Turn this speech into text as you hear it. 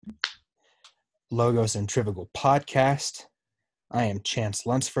Logos Centrifugal podcast. I am Chance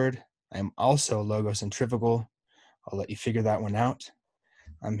Lunsford. I am also Logos Centrifugal. I'll let you figure that one out.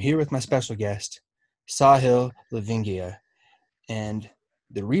 I'm here with my special guest, Sahil Lavingia. And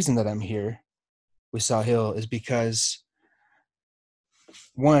the reason that I'm here with Sahil is because,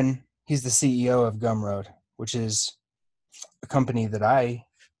 one, he's the CEO of Gumroad, which is a company that I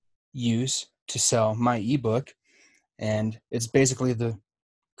use to sell my ebook. And it's basically the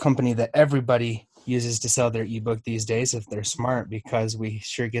company that everybody uses to sell their ebook these days if they're smart, because we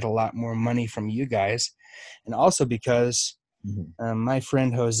sure get a lot more money from you guys. And also because my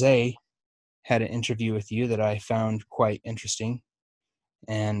friend Jose had an interview with you that I found quite interesting.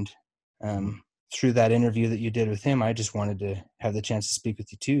 And through that interview that you did with him, I just wanted to have the chance to speak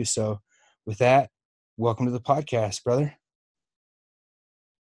with you too. So with that, welcome to the podcast, brother.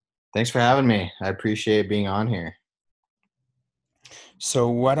 Thanks for having me. I appreciate being on here. So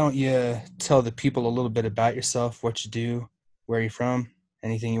why don't you tell the people a little bit about yourself, what you do, where you're from,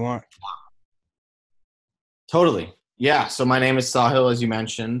 anything you want. Totally. Yeah. So my name is Sahil, as you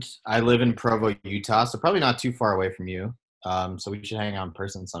mentioned. I live in Provo, Utah, so probably not too far away from you. So we should hang out in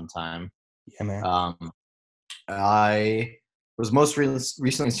person sometime. Yeah, man. I was most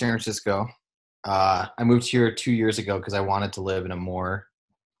recently in San Francisco. I moved here 2 years ago because I wanted to live in a more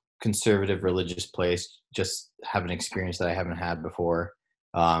conservative religious place, just have an experience that I haven't had before.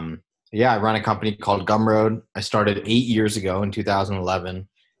 I run a company called Gumroad. I started 8 years ago in 2011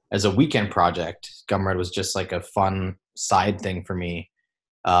 as a weekend project. Gumroad was just like a fun side thing for me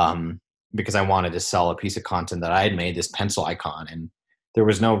because I wanted to sell a piece of content that I had made, this pencil icon, and there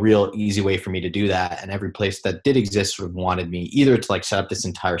was no real easy way for me to do that. And every place that did exist sort of wanted me either to like set up this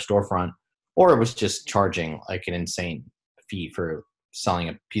entire storefront, or it was just charging like an insane fee for selling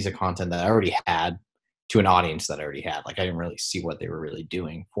a piece of content that I already had to an audience that I already had. Like I didn't really see what they were really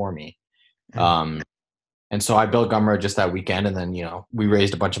doing for me. And so I built Gumroad just that weekend, and then, we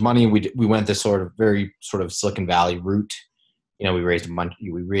raised a bunch of money. We went this sort of very sort of Silicon Valley route. We raised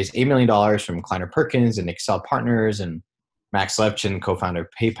 $8 million from Kleiner Perkins and Excel Partners and Max Levchin, co-founder of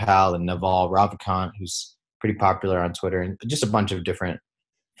PayPal, and Naval Ravikant, who's pretty popular on Twitter, and just a bunch of different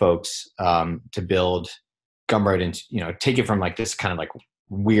folks to build Gumroad and take it from like this kind of like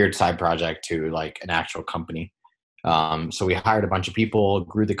weird side project to like an actual company. So we hired a bunch of people,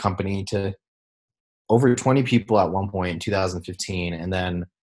 grew the company to over 20 people at one point in 2015, and then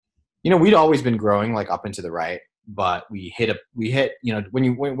we'd always been growing like up and to the right, but we hit when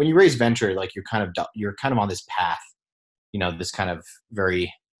you raise venture, like you're kind of on this path, this kind of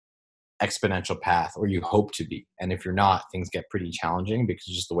very exponential path, or you hope to be. And if you're not, things get pretty challenging because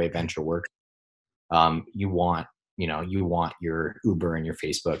it's just the way venture works. You want your Uber and your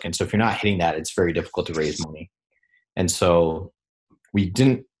Facebook. And so if you're not hitting that, it's very difficult to raise money. And so we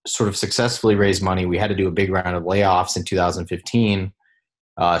didn't sort of successfully raise money. We had to do a big round of layoffs in 2015,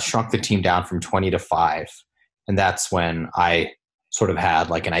 shrunk the team down from 20 to 5. And that's when I sort of had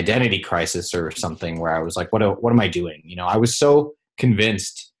like an identity crisis or something where I was like, what am I doing? I was so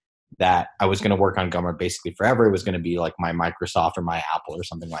convinced that I was going to work on Gumroad basically forever. It was going to be like my Microsoft or my Apple or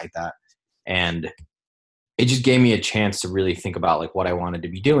something like that. And it just gave me a chance to really think about like what I wanted to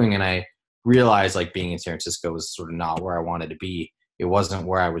be doing. And I realized like being in San Francisco was sort of not where I wanted to be. It wasn't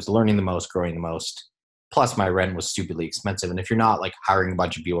where I was learning the most, growing the most. Plus my rent was stupidly expensive. And if you're not like hiring a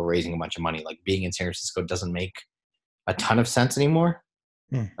bunch of people, raising a bunch of money, like being in San Francisco doesn't make a ton of sense anymore.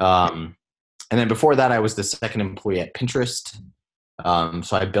 And then before that, I was the second employee at Pinterest.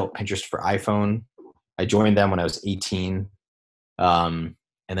 So I built Pinterest for iPhone. I joined them when I was 18. And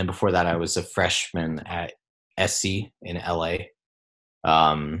then before that, I was a freshman at SC in LA,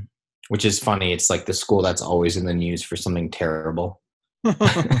 which is funny. It's like the school that's always in the news for something terrible.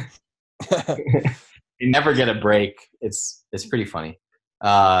 You never get a break. It's pretty funny.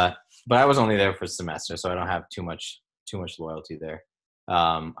 But I was only there for a semester, so I don't have too much loyalty there.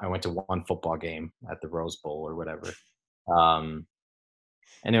 I went to one football game at the Rose Bowl or whatever.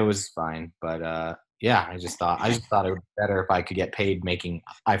 And it was fine. But I just thought it would be better if I could get paid making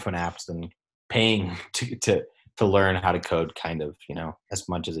iPhone apps than paying to learn how to code, kind of, as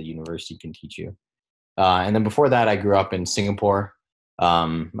much as a university can teach you. And then before that, I grew up in Singapore.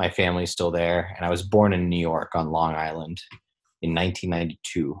 My family's still there, and I was born in New York on Long Island in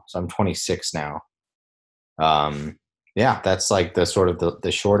 1992. So I'm 26 now. That's like the sort of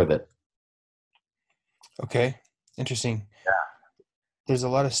the short of it. Okay. Interesting. Yeah. There's a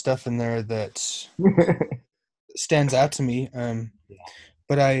lot of stuff in there that stands out to me.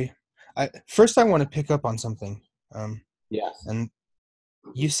 But I first I want to pick up on something. Yes. And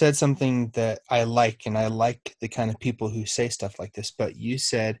You said something that I like, and I like the kind of people who say stuff like this. But you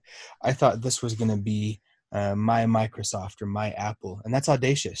said, I thought this was going to be my Microsoft or my Apple, and that's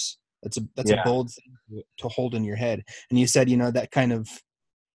audacious. That's a Yeah. bold thing to hold in your head. And you said, that kind of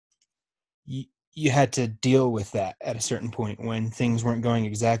you, you had to deal with that at a certain point when things weren't going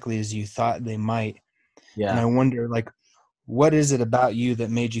exactly as you thought they might. And Yeah. I wonder, like, what is it about you that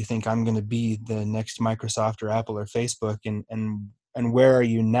made you think I'm going to be the next Microsoft or Apple or Facebook, and where are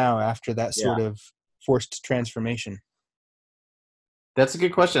you now after that Yeah. sort of forced transformation? That's a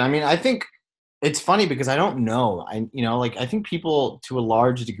good question. I mean, I think it's funny because I don't know. Like I think people to a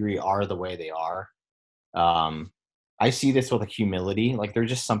large degree are the way they are. Um, I see this with humility. Like there's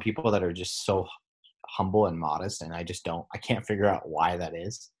just some people that are just so humble and modest, and I can't figure out why that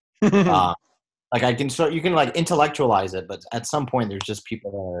is. Uh, like you can like intellectualize it, but at some point there's just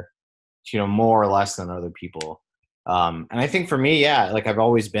people that are, more or less than other people. And I think for me, yeah, like I've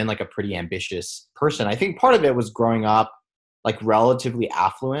always been like a pretty ambitious person. I think part of it was growing up like relatively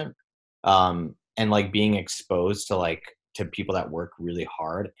affluent, and like being exposed to people that work really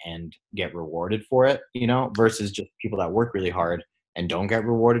hard and get rewarded for it, versus just people that work really hard and don't get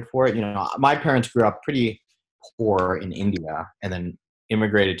rewarded for it. My parents grew up pretty poor in India and then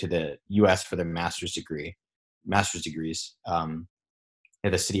immigrated to the US for their master's degrees,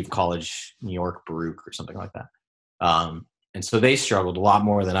 at the City of College, New York, Baruch, or something like that. And so they struggled a lot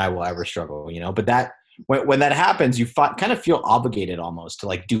more than I will ever struggle, but that, when that happens, you kind of feel obligated almost to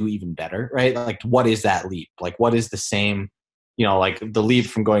like do even better, right? Like, what is that leap? Like, what is the same, like the leap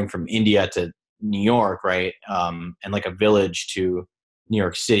from going from India to New York, right? And like a village to New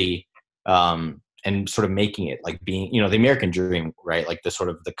York City, and sort of making it like being, the American dream, right? Like the sort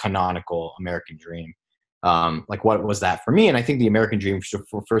of the canonical American dream. Like, what was that for me? And I think the American dream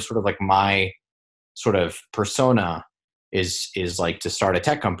for sort of like my sort of persona is like to start a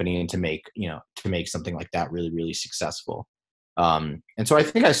tech company and to make something like that really, really successful. And so I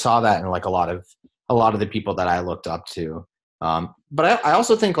think I saw that in like a lot of the people that I looked up to. But I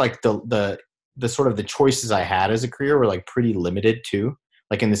also think like the sort of the choices I had as a career were like pretty limited too,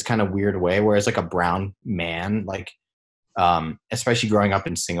 like in this kind of weird way, whereas like a brown man, like, especially growing up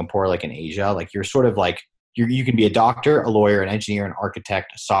in Singapore, like in Asia, like you're sort of like, you can be a doctor, a lawyer, an engineer, an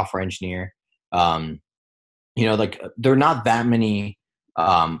architect, a software engineer. Like there are not that many,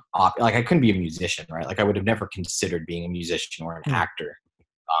 like I couldn't be a musician, right? Like I would have never considered being a musician or an Hmm. actor.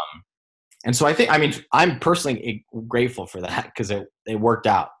 And so I mean, I'm personally grateful for that because it worked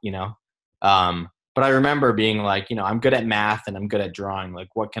out, but I remember being like, I'm good at math and I'm good at drawing. Like,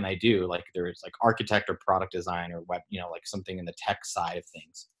 what can I do? Like there's like architect or product design or web, like something in the tech side of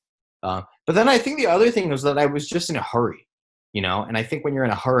things. But then I think the other thing was that I was just in a hurry, and I think when you're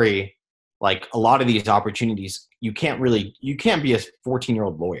in a hurry, like a lot of these opportunities, you can't be a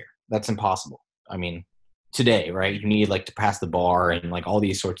 14-year-old lawyer. That's impossible. I mean, today, right? You need like to pass the bar and like all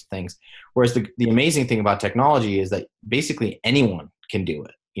these sorts of things. Whereas the amazing thing about technology is that basically anyone can do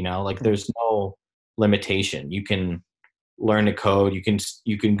it, like there's no limitation. You can learn to code.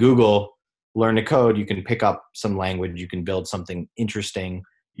 You can Google, learn to code. You can pick up some language. You can build something interesting.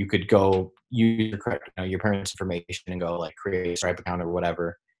 You could go use your parents' information and go like create a Stripe account or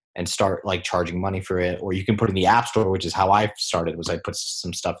whatever and start like charging money for it. Or you can put it in the App Store, which is how I started. Was I put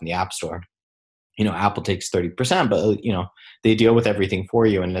some stuff in the App Store. Apple takes 30%, but they deal with everything for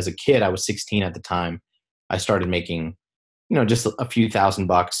you. And as a kid, I was 16 at the time. I started making just a few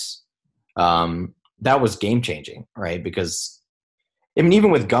 $1,000. That was game changing, right? Because I mean,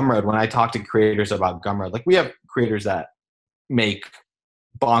 even with Gumroad, when I talk to creators about Gumroad, like we have creators that make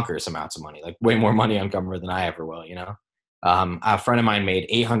bonkers amounts of money, like way more money on Gumroad than I ever will. A friend of mine made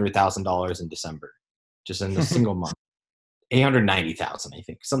 $800,000 in December, just in a single month. 890,000, I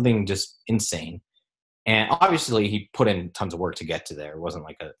think, something just insane. And obviously, he put in tons of work to get to there. It wasn't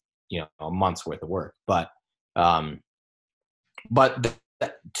like a month's worth of work, um, but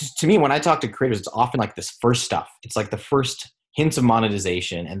to me, when I talk to creators, it's often like this first stuff. It's like the first hints of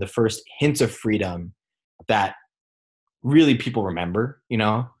monetization and the first hints of freedom that really people remember,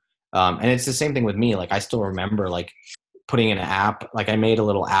 and it's the same thing with me. Like I still remember like putting in an app, like I made a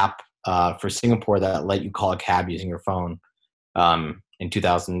little app for Singapore that let you call a cab using your phone, in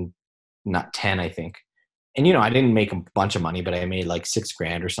 2010, I think. And, I didn't make a bunch of money, but I made like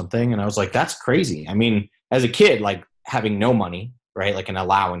 $6,000 or something. And I was like, that's crazy. I mean, as a kid, like having no money, right? Like an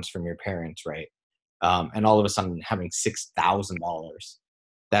allowance from your parents, right? And all of a sudden having $6,000,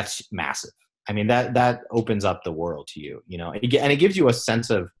 that's massive. I mean, that opens up the world to you, and it gives you a sense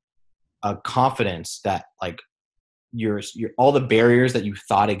of confidence that like your all the barriers that you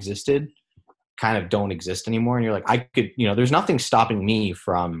thought existed kind of don't exist anymore. And you're like, I could, there's nothing stopping me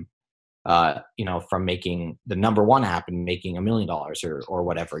from, from making the number one app and making $1 million or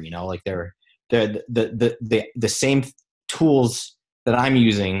whatever, like the same tools that I'm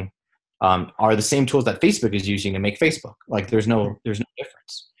using are the same tools that Facebook is using to make Facebook. Like there's no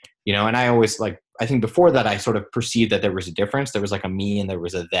difference, and I always I think before that I sort of perceived that there was a difference. There was like a me and there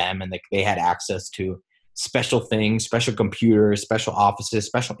was a them, and they had access to special things, special computers, special offices,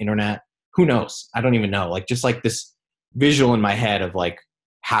 special internet. Who knows? I don't even know. Like just like this visual in my head of like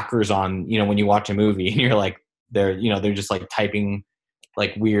hackers on, when you watch a movie and you're like, they're just like typing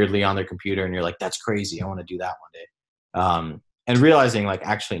like weirdly on their computer and you're like, that's crazy. I want to do that one day. And realizing like,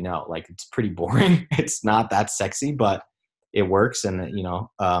 actually, no, like it's pretty boring. It's not that sexy, but it works. And,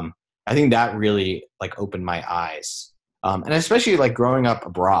 I think that really like opened my eyes. And especially like growing up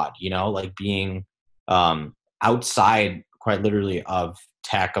abroad, like being outside quite literally of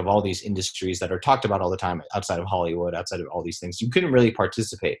tech, of all these industries that are talked about all the time outside of Hollywood, outside of all these things, you couldn't really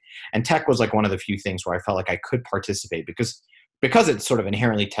participate. And tech was like one of the few things where I felt like I could participate because it's sort of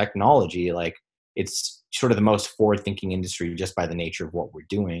inherently technology. Like it's sort of the most forward-thinking industry just by the nature of what we're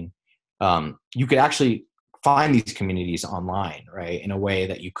doing. You could actually find these communities online, right, in a way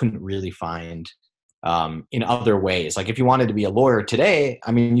that you couldn't really find in other ways. Like if you wanted to be a lawyer today,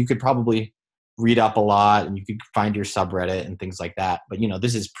 I mean, you could probably read up a lot and you could find your subreddit and things like that. But,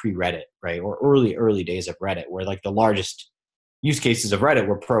 this is pre-Reddit, right, or early days of Reddit, where like the largest use cases of Reddit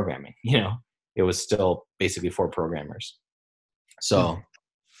were programming. It was still basically for programmers. So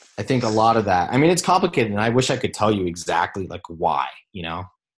I think a lot of that, I mean, it's complicated and I wish I could tell you exactly like why,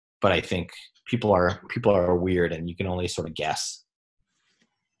 but I think people are weird and you can only sort of guess.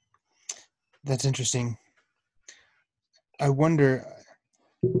 That's interesting. I wonder,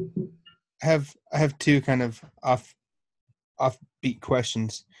 I have two kind of offbeat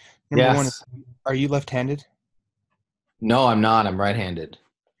questions. Number one, are you left-handed? No, I'm not. I'm right-handed.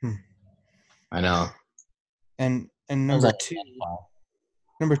 I know. And number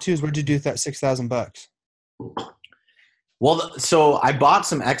two is what'd you do with that $6,000? Well, so I bought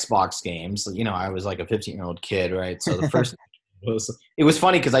some Xbox games. I was like a 15-year-old kid, right? So the first it was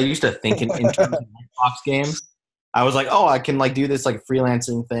funny because I used to think in terms of Xbox games. I was like, oh, I can like do this like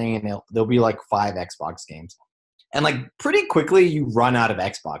freelancing thing, and there'll be like 5 Xbox games, and like pretty quickly you run out of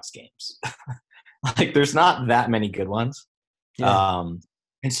Xbox games. Like there's not that many good ones. Yeah.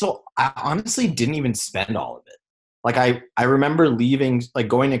 And so I honestly didn't even spend all of it. Like I remember leaving, like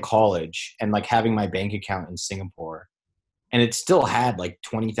going to college and like having my bank account in Singapore, and it still had like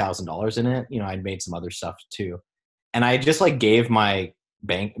 $20,000 in it. I'd made some other stuff too. And I just like gave my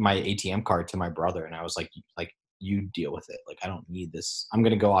ATM card to my brother, and I was like you deal with it. Like I don't need this. I'm going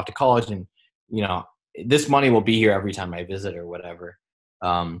to go off to college, and this money will be here every time I visit or whatever.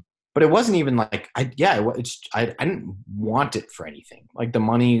 But it wasn't even like I didn't want it for anything. Like the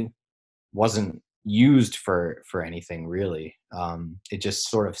money wasn't used for anything really. It just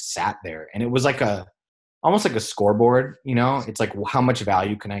sort of sat there, and it was like almost like a scoreboard. It's like, well, how much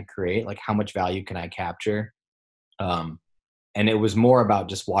value can I create? Like how much value can I capture? And it was more about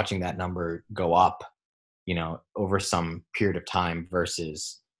just watching that number go up, over some period of time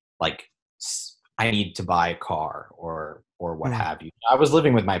versus like I need to buy a car or what have you. I was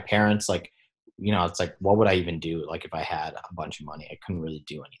living with my parents. Like, it's like, what would I even do? Like if I had a bunch of money, I couldn't really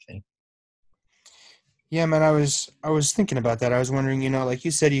do anything. Yeah, man, I was thinking about that. I was wondering, like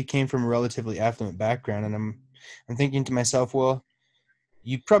you said, you came from a relatively affluent background, and I'm thinking to myself, well,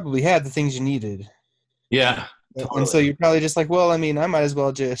 you probably had the things you needed. Yeah. Totally. And so you're probably just like, well, I mean, I might as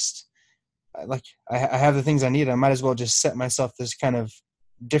well just like I have the things I need. I might as well just set myself this kind of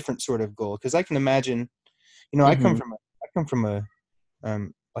different sort of goal, because I can imagine, I come from a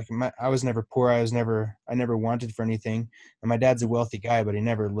I was never poor. I never wanted for anything. And my dad's a wealthy guy, but he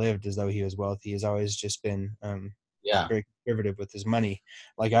never lived as though he was wealthy. He's always just been very conservative with his money.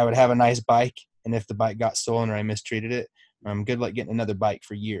 Like I would have a nice bike, and if the bike got stolen or I mistreated it, good luck getting another bike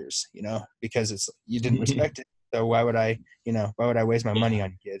for years, because you didn't respect it. So why would I waste my money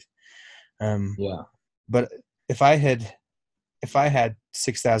on you, kid? But if I had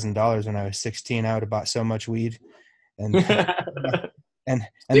 $6,000 when I was 16, I would have bought so much weed. And and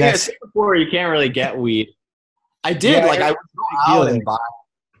that's Singapore, you can't really get weed. I did. I would go out and buy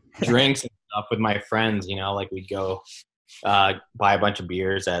drinks and stuff with my friends. Like we'd go buy a bunch of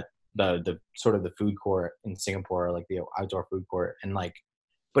beers at the sort of the food court in Singapore, like the outdoor food court, and like,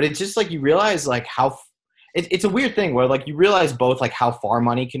 but it's just like you realize like how it's a weird thing where like you realize both like how far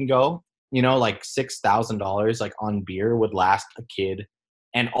money can go. Like $6,000 like on beer would last a kid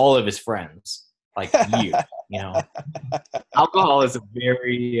and all of his friends like years. Alcohol is a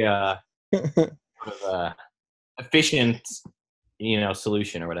very sort of efficient,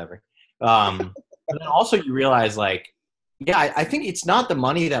 solution or whatever. But then also you realize like, yeah, I think it's not the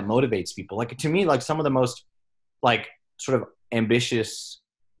money that motivates people. Like to me, like some of the most like sort of ambitious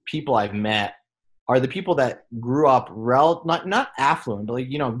people I've met are the people that grew up not affluent, but like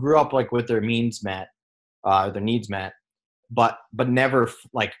grew up like with their means met, their needs met, but never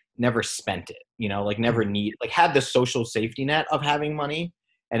spent it. Like never had the social safety net of having money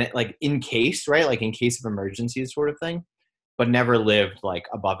and it like in case, right, like in case of emergencies sort of thing, but never lived like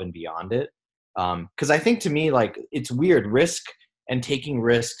above and beyond it. Because I think to me like it's weird risk and taking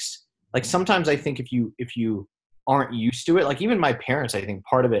risks. Like sometimes I think if you aren't used to it, like even my parents, I think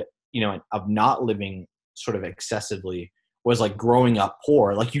part of it, of not living sort of excessively was like growing up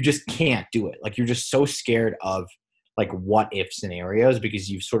poor. Like you just can't do it. Like you're just so scared of like what if scenarios because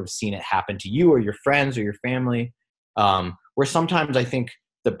you've sort of seen it happen to you or your friends or your family. Where sometimes I think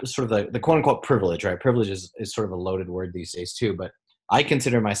the sort of the quote unquote privilege, right? Privilege is sort of a loaded word these days too, but I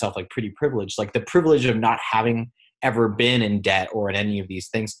consider myself like pretty privileged. Like the privilege of not having ever been in debt or in any of these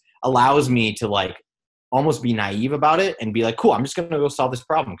things allows me to like almost be naive about it and be like, cool, I'm just going to go solve this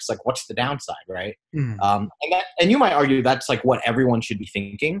problem. Cause like, what's the downside? Right. Mm. And you might argue that's like what everyone should be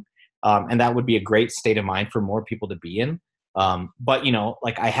thinking. And that would be a great state of mind for more people to be in. But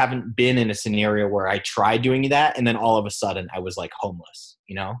like I haven't been in a scenario where I tried doing that. And then all of a sudden I was like homeless,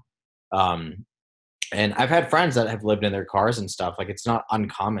 um, and I've had friends that have lived in their cars and stuff. Like it's not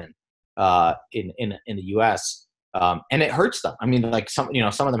uncommon in the U.S. And it hurts them. I mean, like some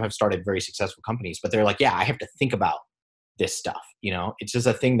of them have started very successful companies, but they're like, yeah, I have to think about this stuff. It's just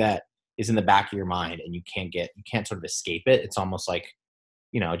a thing that is in the back of your mind, and you can't sort of escape it. It's almost like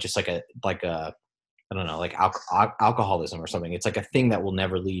just like a I don't know, like alcoholism or something. It's like a thing that will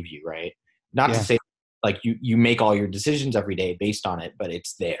never leave you, right? Not to Yeah. say like you make all your decisions every day based on it, but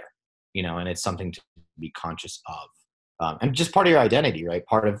it's there, and it's something to be conscious of. And just part of your identity, right?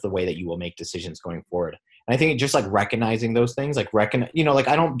 Part of the way that you will make decisions going forward. And I think just like recognizing those things, like like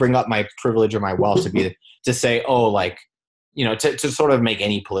I don't bring up my privilege or my wealth to say, oh, like, to sort of make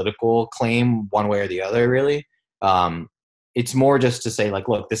any political claim one way or the other, really. It's more just to say like,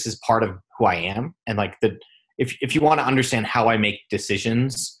 look, this is part of who I am. And like if you want to understand how I make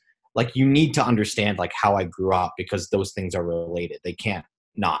decisions, like you need to understand like how I grew up because those things are related. They can't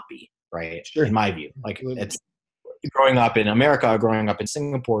not be, right? In Sure. my view, like Absolutely. it's growing up in America, growing up in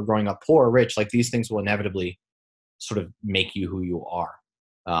Singapore, growing up poor, rich, like these things will inevitably sort of make you who you are.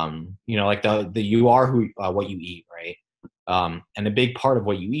 Like the you are who what you eat, right? And a big part of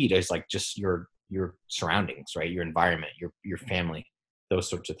what you eat is like just your surroundings, right? Your environment, your family, those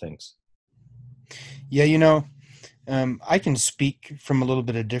sorts of things. Yeah, I can speak from a little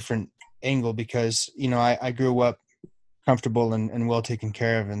bit of different angle because, I grew up comfortable and well taken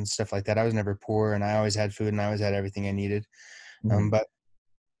care of and stuff like that. I was never poor and I always had food and I always had everything I needed. Mm-hmm. But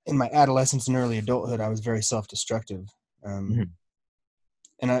in my adolescence and early adulthood, I was very self-destructive. Um,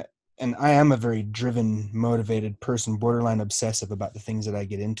 Mm-hmm. and I am a very driven, motivated person, borderline obsessive about the things that I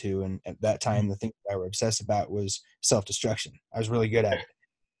get into. And at that time, the thing that I were obsessed about was self-destruction. I was really good at it.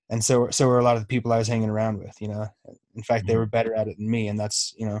 And so were a lot of the people I was hanging around with, in fact, they Mm-hmm. were better at it than me. And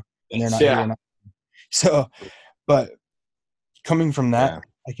that's, and they're not here. Yeah. And so, but coming from that, Yeah.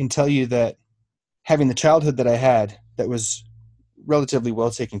 I can tell you that having the childhood that I had that was relatively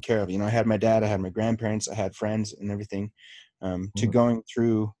well taken care of. I had my dad, I had my grandparents, I had friends and everything. To Mm-hmm. going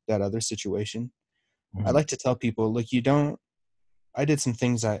through that other situation, I Mm-hmm. like to tell people, look, I did some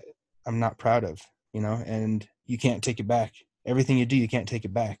things I'm not proud of, and you can't take it back. Everything you do, you can't take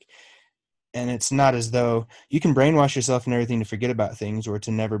it back. And it's not as though you can brainwash yourself and everything to forget about things or to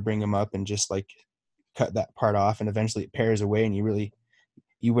never bring them up and just like cut that part off, and eventually it pairs away and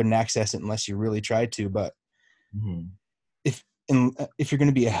you wouldn't access it unless you really tried to. But Mm-hmm. if if you're going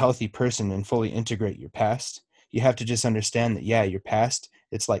to be a healthy person and fully integrate your past, you have to just understand that, yeah, your past,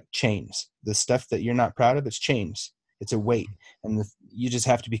 it's like chains. The stuff that you're not proud of, it's chains. It's a weight, and you just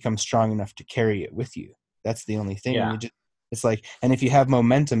have to become strong enough to carry it with you. That's the only thing. Yeah. It's like, and if you have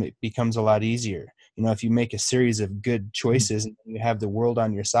momentum, it becomes a lot easier. If you make a series of good Mm-hmm. choices and you have the world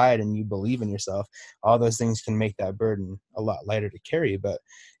on your side and you believe in yourself, all those things can make that burden a lot lighter to carry, but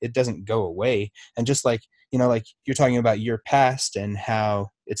it doesn't go away. And just like, like you're talking about your past and how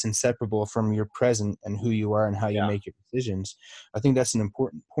it's inseparable from your present and who you are and how you Yeah. make your decisions. I think that's an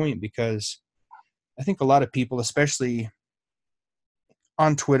important point because I think a lot of people, especially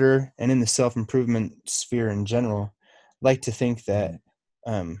on Twitter and in the self-improvement sphere in general, like to think that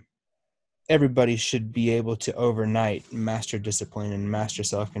um, everybody should be able to overnight master discipline and master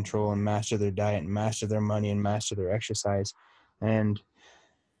self-control and master their diet and master their money and master their exercise. And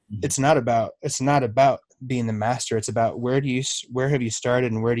it's not about being the master. It's about where have you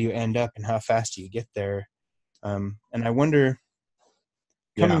started and where do you end up and how fast do you get there. And I wonder,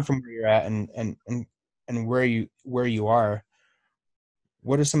 coming Yeah. from where you're at and where you are,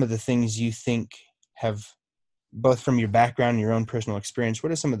 what are some of the things you think have, both from your background and your own personal experience,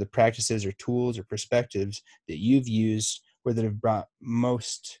 what are some of the practices or tools or perspectives that you've used or that have brought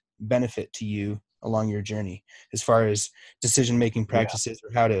most benefit to you along your journey, as far as decision-making Yeah. practices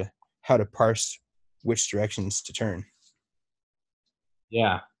or how to parse which directions to turn?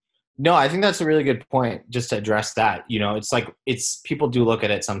 Yeah. No, I think that's a really good point, just to address that. It's like, people do look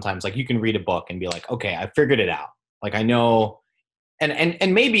at it sometimes, like you can read a book and be like, okay, I figured it out. Like I know,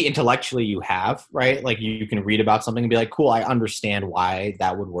 and maybe intellectually you have, right? Like you can read about something and be like, cool, I understand why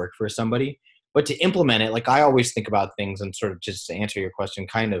that would work for somebody. But to implement it, like I always think about things, and sort of just to answer your question,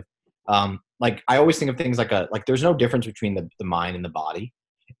 kind of, like I always think of things like there's no difference between the mind and the body.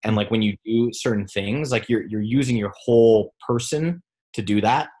 And like when you do certain things, like you're using your whole person to do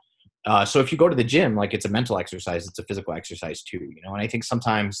that. So if you go to the gym, like it's a mental exercise, it's a physical exercise too, And I think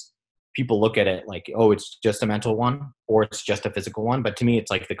sometimes people look at it like, oh, it's just a mental one or it's just a physical one. But to me,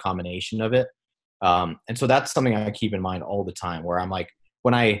 it's like the combination of it. And so that's something I keep in mind all the time, where I'm like,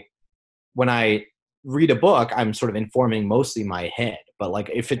 when I read a book, I'm sort of informing mostly my head. But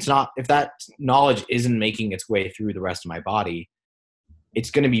like, if that knowledge isn't making its way through the rest of my body, it's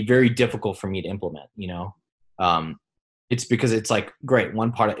going to be very difficult for me to implement. It's because it's like, great,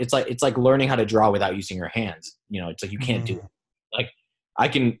 one part of it's like learning how to draw without using your hands. It's like you can't do it. Like I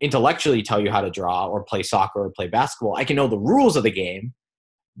can intellectually tell you how to draw or play soccer or play basketball. I can know the rules of the game,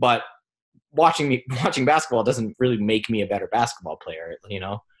 but watching basketball doesn't really make me a better basketball player.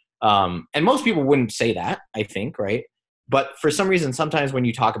 And most people wouldn't say that, I think, right? But for some reason, sometimes when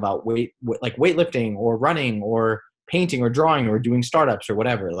you talk about like weightlifting or running or painting or drawing or doing startups or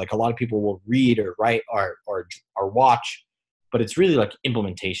whatever, like a lot of people will read or write or watch, but it's really like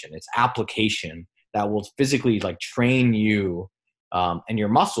implementation. It's application that will physically like train you and your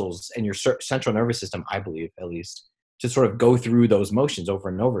muscles and your central nervous system, I believe, at least, to sort of go through those motions over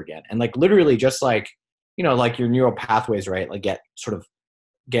and over again. And like literally just like, like your neural pathways, right? Like get sort of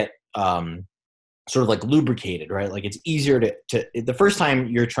like lubricated, right? Like it's easier to the first time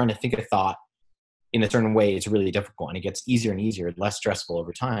you're trying to think a thought in a certain way, it's really difficult, and it gets easier and easier, less stressful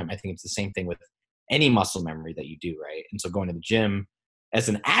over time. I think it's the same thing with any muscle memory that you do, right? And so going to the gym, as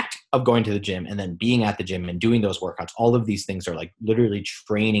an act of going to the gym and then being at the gym and doing those workouts, all of these things are like literally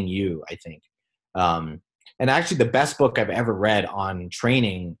training you, I think. And actually the best book I've ever read on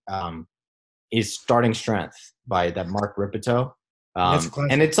training is Starting Strength by that Mark Ripito. That's a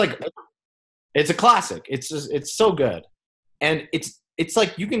classic. And it's like, it's a classic. It's so good. And it's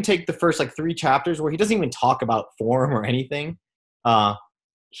like you can take the first like 3 chapters where he doesn't even talk about form or anything.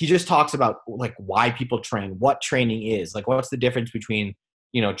 He just talks about like why people train, what training is, like what's the difference between,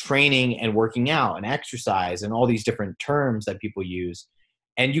 training and working out and exercise and all these different terms that people use.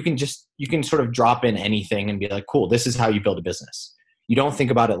 And you can sort of drop in anything and be like, cool, this is how you build a business. You don't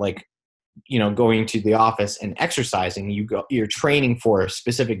think about it like, going to the office and exercising. You're training for a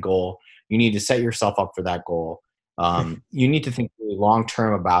specific goal. You need to set yourself up for that goal. You need to think really long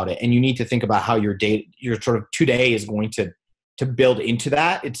term about it, and you need to think about how your sort of today is going to build into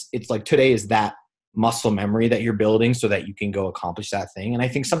that. It's like today is that muscle memory that you're building so that you can go accomplish that thing. And I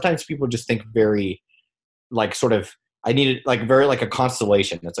think sometimes people just think very like sort of, I need it like very like a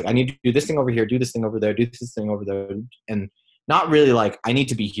constellation. It's like I need to do this thing over here, do this thing over there, do this thing over there, and not really like I need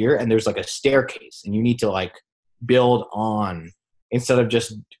to be here. And there's like a staircase, and you need to like build on instead of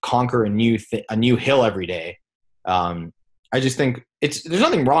just conquer a new hill every day. I just think there's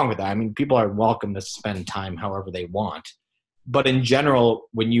nothing wrong with that. I mean, people are welcome to spend time however they want. But in general,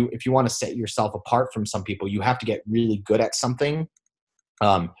 if you want to set yourself apart from some people, you have to get really good at something.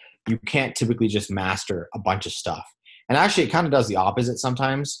 You can't typically just master a bunch of stuff. And actually, it kind of does the opposite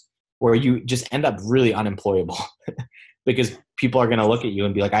sometimes, where you just end up really unemployable because people are going to look at you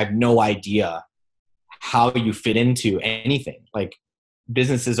and be like, I have no idea how you fit into anything. Like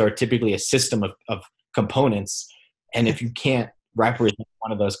businesses are typically a system of components. And if you can't represent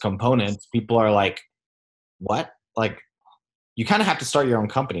one of those components, people are like, what? Like, you kind of have to start your own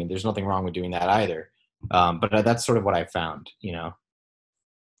company. There's nothing wrong with doing that either. But that's sort of what I found,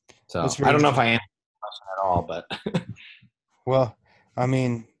 So I don't know if I answered the question at all, but. Well, I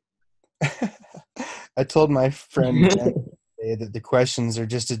mean, I told my friend Jen that the questions are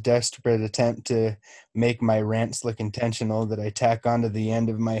just a desperate attempt to make my rants look intentional that I tack onto the end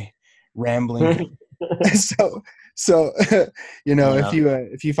of my rambling. So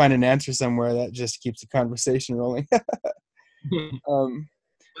if you find an answer somewhere, that just keeps the conversation rolling.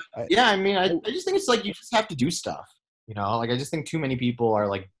 I, Yeah, I mean, I I just think it's like you just have to do stuff. You know, like I just think too many people are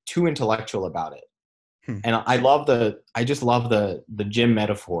like too intellectual about it. hmm, And I just love the gym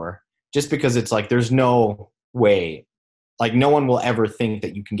metaphor just because it's like there's no way, like no one will ever think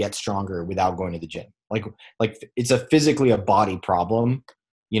that you can get stronger without going to the gym. Like it's a physically a body problem,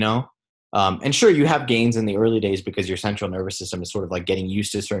 you know. And sure, you have gains in the early days because your central nervous system is sort of like getting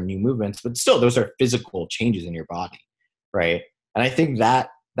used to certain new movements, but still, those are physical changes in your body, right? And I think that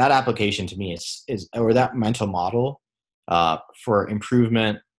that application to me is or that mental model for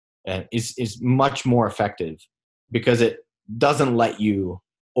improvement is much more effective because it doesn't let you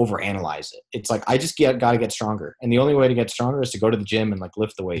overanalyze it. It's like I just got to get stronger, and the only way to get stronger is to go to the gym and like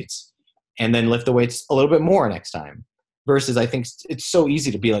lift the weights, and then lift the weights a little bit more next time. Versus, I think it's so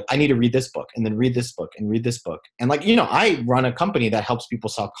easy to be like, I need to read this book, and then read this book, and read this book, and like I run a company that helps people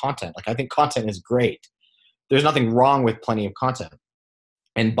sell content. Like I think content is great. There's nothing wrong with plenty of content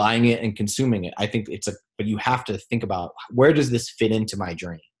and buying it and consuming it. I think but you have to think about where does this fit into my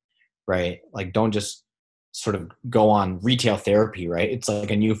journey, right? Like don't just sort of go on retail therapy, right? It's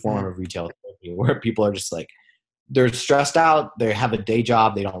like a new form hmm, of retail therapy where people are just like, they're stressed out, they have a day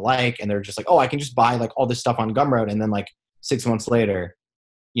job they don't like, and they're just like, oh, I can just buy like all this stuff on Gumroad, and then like 6 months later,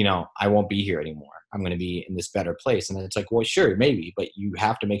 I won't be here anymore. I'm going to be in this better place. And then it's like, well, sure, maybe, but you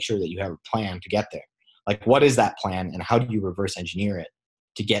have to make sure that you have a plan to get there. Like, what is that plan, and how do you reverse engineer it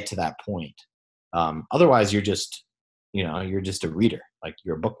to get to that point? Otherwise, you're just a reader, like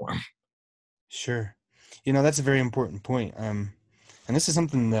you're a bookworm. sure. That's a very important point. And this is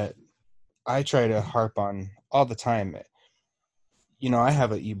something that I try to harp on all the time. I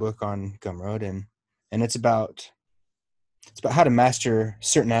have an ebook on Gumroad, and it's about how to master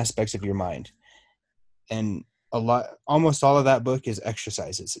certain aspects of your mind. And almost all of that book is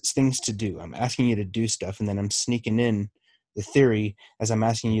exercises. It's things to do. I'm asking you to do stuff, and then I'm sneaking in the theory as I'm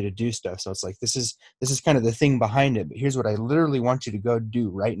asking you to do stuff. So it's like this is kind of the thing behind it, but here's what I literally want you to go do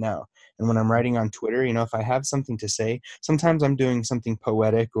right now. And when I'm writing on Twitter, if I have something to say, sometimes I'm doing something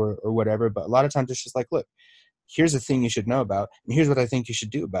poetic or whatever, but a lot of times it's just like, look, here's a thing you should know about, and here's what I think you should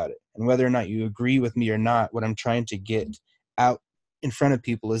do about it. And whether or not you agree with me or not, what I'm trying to get out in front of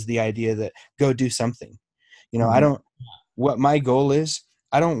people is the idea that go do something. I Mm-hmm. don't, what my goal is,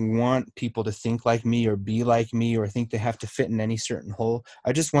 I don't want people to think like me or be like me or think they have to fit in any certain hole.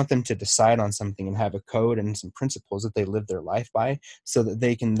 I just want them to decide on something and have a code and some principles that they live their life by so that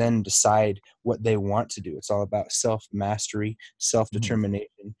they can then decide what they want to do. It's all about self-mastery, Mm-hmm.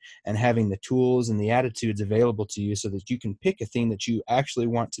 self-determination, and having the tools and the attitudes available to you so that you can pick a thing that you actually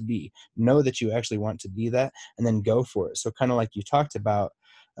want to be, know that you actually want to be that, and then go for it. So kind of like you talked about,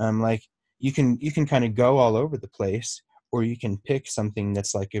 like you can kind of go all over the place, or you can pick something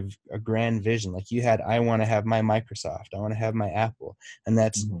that's like a grand vision. Like you had, I want to have my Microsoft, I want to have my Apple, and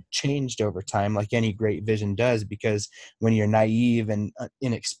that's Mm-hmm. changed over time, like any great vision does, because when you're naive and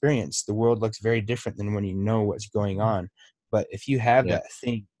inexperienced, the world looks very different than when you know what's going on. But if you have Yeah. that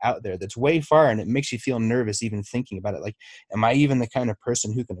thing out there that's way far and it makes you feel nervous even thinking about it, like, am I even the kind of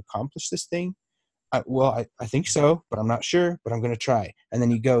person who can accomplish this thing? I think so, but I'm not sure, but I'm going to try. And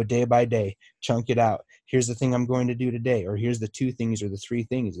then you go day by day, chunk it out. Here's the thing I'm going to do today, or here's the two things or the three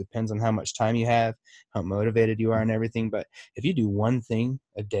things. It depends on how much time you have, how motivated you are, and everything. But if you do one thing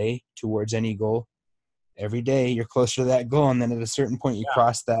a day towards any goal, every day you're closer to that goal. And then at a certain point, you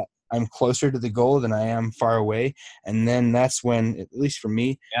cross that I'm closer to the goal than I am far away. And then that's when, at least for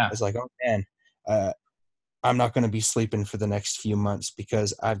me, Yeah. it's like, oh man, uh, I'm not going to be sleeping for the next few months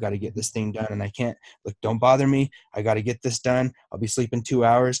because I've got to get this thing done, and I can't. Look, don't bother me. I got to get this done. I'll be sleeping 2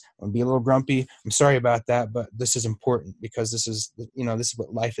 hours. I'll be a little grumpy. I'm sorry about that, but this is important because this is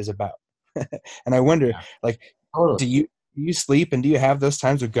what life is about. And I wonder, Yeah. like, Totally. do you sleep, and do you have those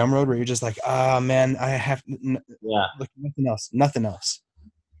times with Gumroad where you're just like, ah, man, I have Yeah. look, nothing else.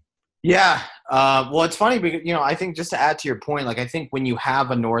 Yeah. Well, it's funny because, I think just to add to your point, like, I think when you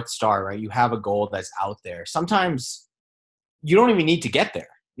have a North Star, right, you have a goal that's out there. Sometimes you don't even need to get there,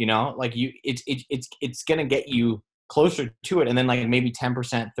 like it's going to get you closer to it. And then like maybe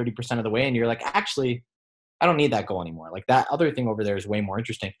 10%, 30% of the way. And you're like, actually, I don't need that goal anymore. Like that other thing over there is way more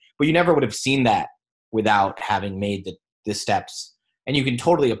interesting, but you never would have seen that without having made the steps. And you can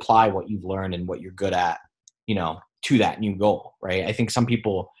totally apply what you've learned and what you're good at, to that new goal. Right. I think some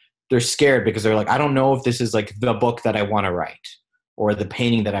people, they're scared because they're like, I don't know if this is like the book that I want to write or the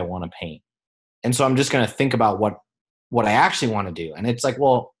painting that I want to paint. And so I'm just going to think about what I actually want to do. And it's like,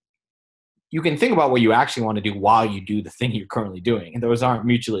 well, you can think about what you actually want to do while you do the thing you're currently doing. And those aren't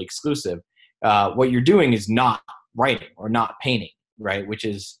mutually exclusive. What you're doing is not writing or not painting, right? Which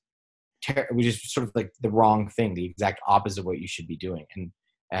is sort of like the wrong thing, the exact opposite of what you should be doing. And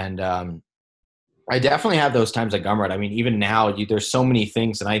And I definitely have those times at Gumroad. I mean, even now, there's so many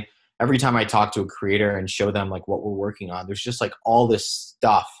things, and every time I talk to a creator and show them like what we're working on, there's just like all this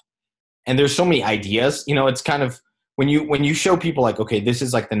stuff, and there's so many ideas. It's kind of when you show people like, okay, this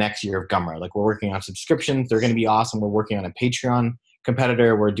is like the next year of Gumroad. Like we're working on subscriptions; they're going to be awesome. We're working on a Patreon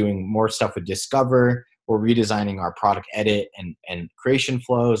competitor. We're doing more stuff with Discover. We're redesigning our product edit and creation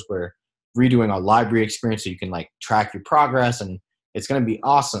flows. We're redoing our library experience so you can like track your progress, and it's going to be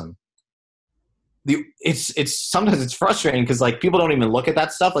awesome. It's sometimes it's frustrating because like people don't even look at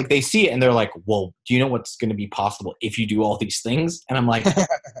that stuff. Like they see it and they're like, well, do you know what's going to be possible if you do all these things? And I'm like,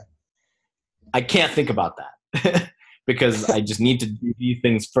 I can't think about that because I just need to do these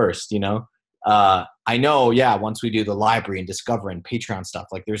things first, I know, yeah, once we do the library and Discover and Patreon stuff,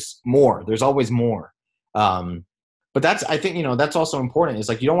 like there's always more. But I think, that's also important. It's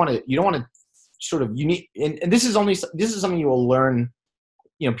like, you don't want to sort of, you need, and this is something you will learn,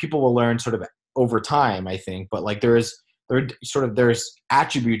 people will learn sort of over time, I think, but like there's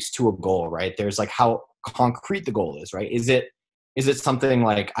attributes to a goal, right? There's like how concrete the goal is, right? Is it something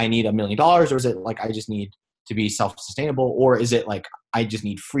like I need $1 million, or is it like I just need to be self-sustainable, or is it like I just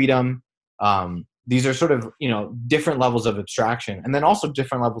need freedom? These are sort of, different levels of abstraction, and then also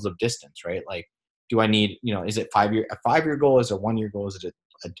different levels of distance, right? Like, do I need, is it a 5-year goal? Is it a 1-year goal? Is it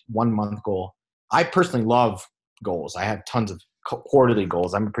a 1-month goal? I personally love goals. I have tons of quarterly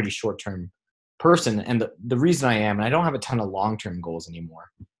goals. I'm a pretty short-term person. And the reason I am, and I don't have a ton of long-term goals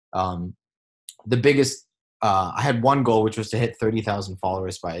anymore. The biggest, I had one goal, which was to hit 30,000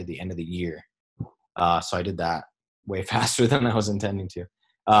 followers by the end of the year. So I did that way faster than I was intending to.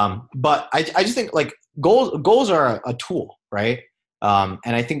 But I just think like goals are a tool, right? And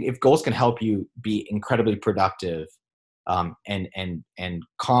I think if goals can help you be incredibly productive, and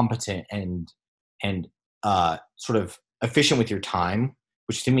competent and sort of efficient with your time,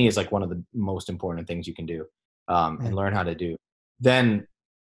 which to me is like one of the most important things you can do, and learn how to do, then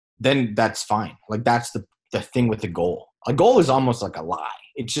that's fine. Like that's the thing with the goal. A goal is almost like a lie.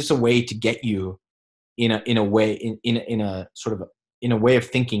 It's just a way to get you in a way of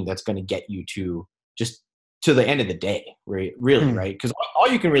thinking that's going to get you to just to the end of the day, right? Really, right? Because all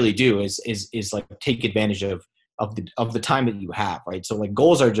you can really do is like take advantage of the time that you have, right? So like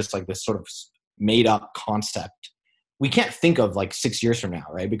goals are just like this sort of made up concept. We can't think of like 6 years from now,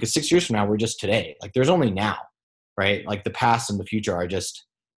 right? Because 6 years from now, we're just today. Like there's only now, right? Like the past and the future are just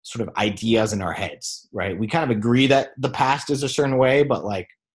sort of ideas in our heads, right? We kind of agree that the past is a certain way, but like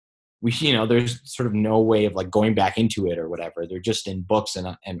there's sort of no way of like going back into it or whatever. They're just in books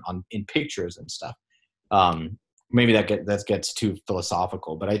and in pictures and stuff. Maybe that gets too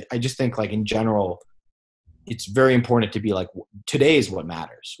philosophical, but I just think like in general, it's very important to be like, today is what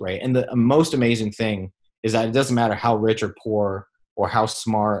matters, right? And the most amazing thing is that it doesn't matter how rich or poor or how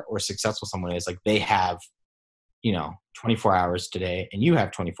smart or successful someone is. Like they have, 24 hours today, and you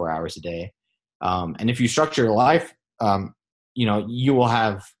have 24 hours a day. And if you structure your life, you will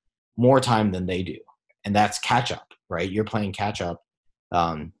have more time than they do, and that's catch up, right? You're playing catch up,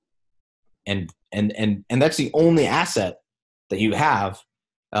 and that's the only asset that you have,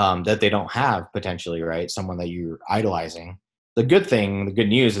 that they don't have potentially, right? Someone that you're idolizing. The good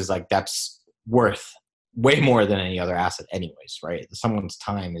news is like that's worth way more than any other asset anyways, right? Someone's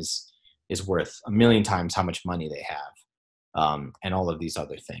time is worth 1 million times how much money they have, and all of these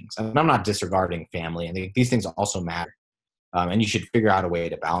other things. And I'm not disregarding family, and these things also matter, and you should figure out a way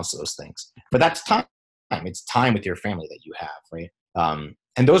to balance those things. But that's time. It's time with your family that you have, right?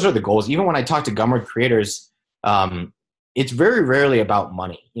 And those are the goals. Even when I talk to Gumroad creators, it's very rarely about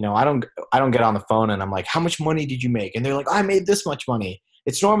money. I don't get on the phone and I'm like, how much money did you make? And they're like, I made this much money.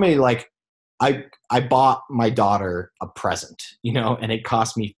 It's normally like, I bought my daughter a present, and it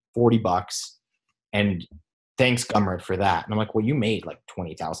cost me $40, and thanks Gumroad for that. And I'm like, well, you made like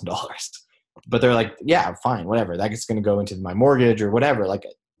 $20,000. But they're like, yeah, fine, whatever. That's going to go into my mortgage or whatever. Like,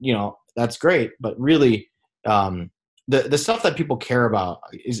 that's great. But really, the stuff that people care about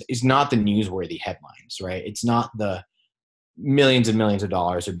is not the newsworthy headlines, right? It's not the millions and millions of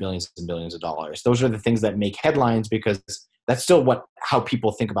dollars or billions and billions of dollars. Those are the things that make headlines because that's still how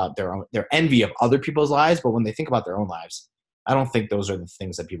people think about their envy of other people's lives. But when they think about their own lives, I don't think those are the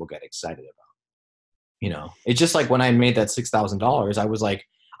things that people get excited about. It's just like when I made that $6,000, I was like,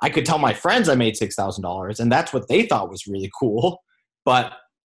 I could tell my friends I made $6,000 and that's what they thought was really cool. But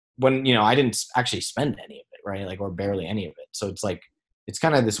when, I didn't actually spend any of it, right? Like, or barely any of it. So it's like, it's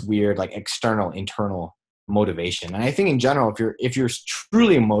kind of this weird, like external, internal motivation. And I think in general, if you're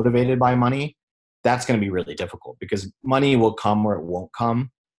truly motivated by money, that's going to be really difficult because money will come or it won't come.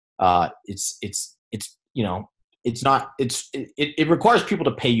 It's it's not, it requires people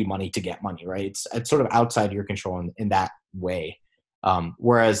to pay you money to get money, right? It's sort of outside your control in that way.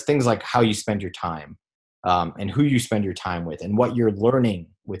 Whereas things like how you spend your time, and who you spend your time with and what you're learning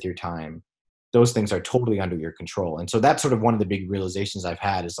with your time, those things are totally under your control. And so that's sort of one of the big realizations I've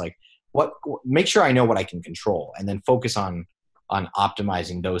had is like, make sure I know what I can control and then focus on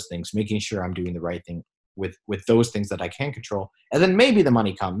optimizing those things, making sure I'm doing the right thing with those things that I can control. And then maybe the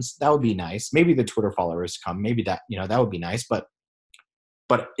money comes, that would be nice. Maybe the Twitter followers come, maybe that, that would be nice. But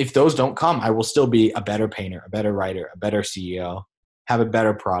if those don't come, I will still be a better painter, a better writer, a better CEO, have a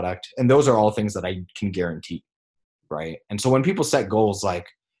better product. And those are all things that I can guarantee. Right. And so when people set goals, like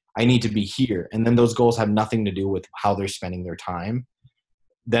I need to be here, and then those goals have nothing to do with how they're spending their time,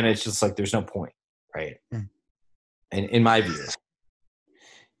 then it's just like, there's no point. Right. And in my view.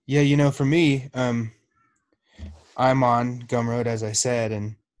 Yeah. For me, I'm on Gumroad, as I said,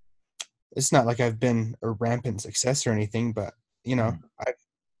 and it's not like I've been a rampant success or anything, but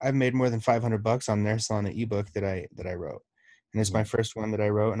I've made more than $500 on there selling an ebook that I wrote, and it's my first one that I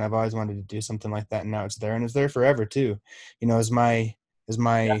wrote, and I've always wanted to do something like that, and now it's there, and it's there forever too. As my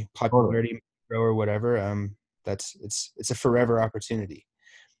popularity grow or whatever, it's a forever opportunity.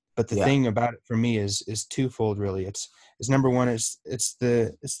 But the thing about it for me is twofold, really. It's number one, it's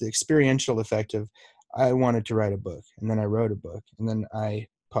the experiential effect of I wanted to write a book, and then I wrote a book, and then I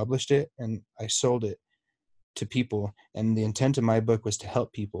published it, and I sold it to people. And the intent of my book was to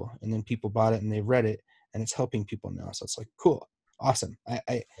help people, and then people bought it and they read it, and it's helping people now. So it's like, cool, awesome.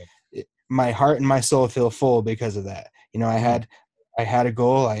 My heart and my soul feel full because of that. I had a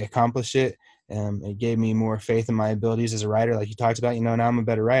goal, I accomplished it. It gave me more faith in my abilities as a writer, like you talked about. Now I'm a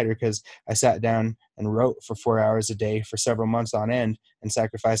better writer because I sat down and wrote for 4 hours a day for several months on end and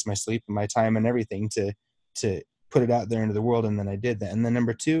sacrificed my sleep and my time and everything to put it out there into the world. And then I did that. And then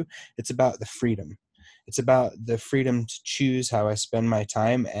number two, it's about the freedom. It's about the freedom to choose how I spend my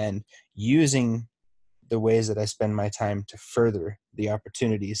time and using the ways that I spend my time to further the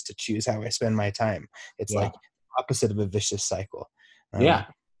opportunities to choose how I spend my time. It's like opposite of a vicious cycle.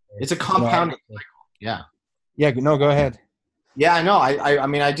 It's a compounding cycle. Yeah. No, go ahead. Yeah, I know. I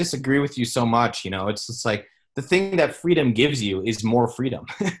mean, I disagree with you so much. It's just like the thing that freedom gives you is more freedom,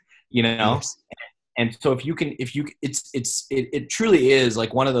 Yes. And so it truly is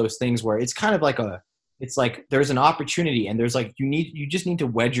like one of those things where it's kind of like it's like there's an opportunity and there's like, you just need to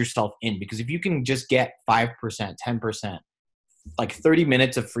wedge yourself in, because if you can just get 5%, 10%, like 30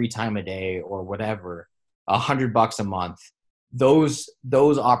 minutes of free time a day or whatever, $100 a month, those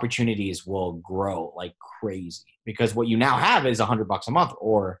opportunities will grow like crazy, because what you now have is $100 a month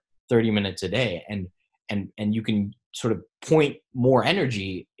or 30 minutes a day. And you can sort of point more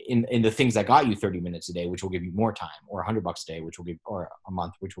energy in the things that got you 30 minutes a day, which will give you more time, or $100 a day, or a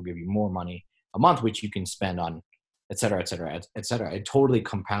month, which will give you more money a month, which you can spend on, et cetera, et cetera, et cetera. It totally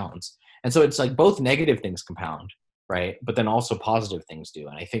compounds. And so it's like both negative things compound, right? But then also positive things do.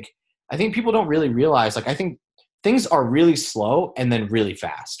 And I think people don't really realize, like, I think things are really slow and then really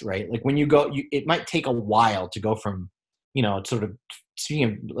fast, right? Like when it might take a while to go from, sort of, speaking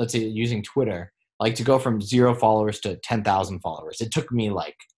of, let's say, using Twitter, like to go from 0 followers to 10,000 followers. It took me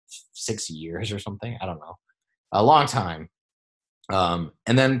like 6 years or something. I don't know, a long time. And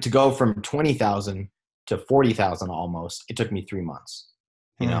then to go from 20,000 to 40,000 almost, it took me 3 months,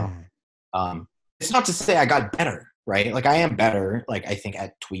 It's not to say I got better, right? Like I am better, like I think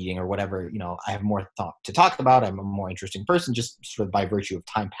at tweeting or whatever, I have more to talk about. I'm a more interesting person just sort of by virtue of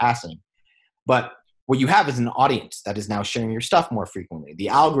time passing. But what you have is an audience that is now sharing your stuff more frequently. The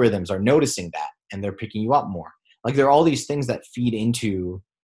algorithms are noticing that and they're picking you up more. Like there are all these things that feed into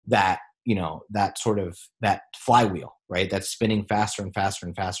that, that sort of that flywheel, right? That's spinning faster and faster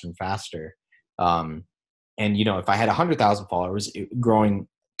and faster and faster. And, if I had 100,000 followers, growing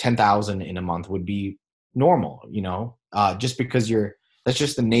 10,000 in a month would be normal, just because that's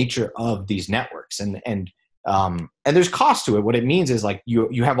just the nature of these networks. And there's cost to it. What it means is like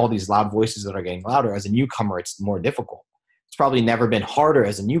you have all these loud voices that are getting louder. As a newcomer, it's more difficult. It's probably never been harder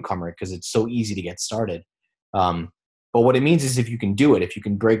as a newcomer because it's so easy to get started. But what it means is if you can do it, if you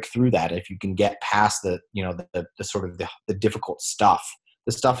can break through that, if you can get past the sort of the difficult stuff,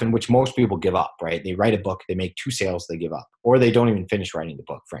 the stuff in which most people give up, right? They write a book, they make 2 sales, they give up, or they don't even finish writing the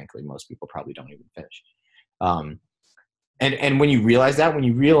book. Frankly, most people probably don't even finish. And when you realize that,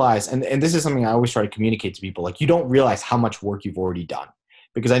 and this is something I always try to communicate to people, like you don't realize how much work you've already done,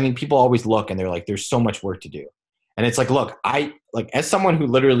 because I think people always look and they're like, there's so much work to do. And it's like, look, as someone who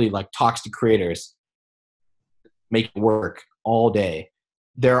literally like talks to creators, make it work all day,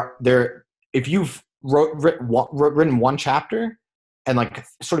 if you've written one chapter, and like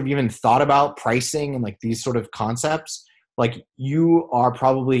sort of even thought about pricing and like these sort of concepts, like you are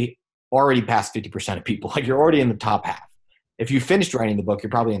probably already past 50% of people. Like you're already in the top half. If you finished writing the book, you're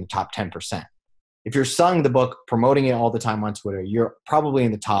probably in the top 10%. If you're selling the book, promoting it all the time on Twitter, you're probably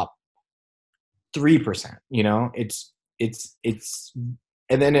in the top 3%. You know,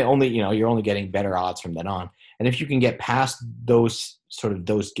 and then it only, you know, you're only getting better odds from then on. And if you can get past those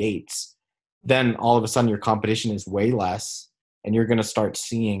gates, then all of a sudden your competition is way less, and you're going to start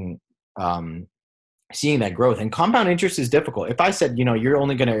seeing that growth. And compound interest is difficult. If I said, you know, you're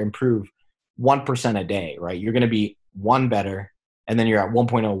only going to improve 1% a day, right? You're going to be one better, and then you're at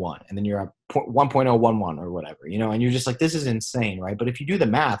 1.01, and then you're at 1.011 or whatever, you know, and you're just like, this is insane, right? But if you do the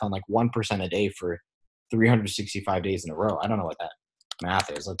math on like 1% a day for 365 days in a row, I don't know what that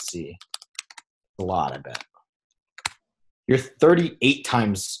math is. Let's see. A lot, I bet. You're at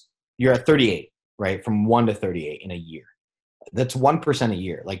 38, right? From 1 to 38 in a year. That's 1% a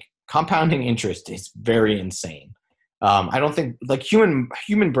year. Like compounding interest is very insane. I don't think like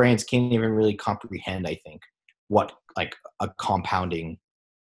human brains can't even really comprehend, I think, what like a compounding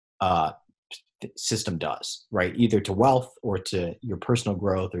system does, right? Either to wealth or to your personal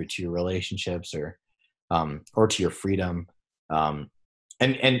growth or to your relationships or to your freedom. And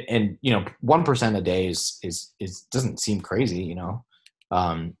you know, 1% a day is doesn't seem crazy, you know?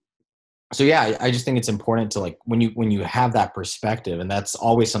 So yeah, I just think it's important to like, when you have that perspective, and that's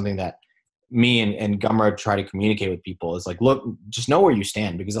always something that me and Gumroad try to communicate with people, is like, look, just know where you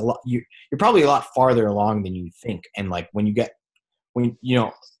stand, because you're probably a lot farther along than you think. And like when you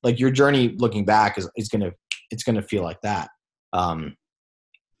know, like your journey looking back is gonna feel like that. And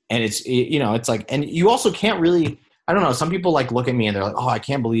you know, it's like, and you also can't really, I don't know, some people like look at me and they're like, oh, I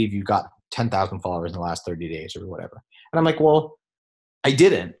can't believe you got 10,000 followers in the last 30 days or whatever. And I'm like, well, I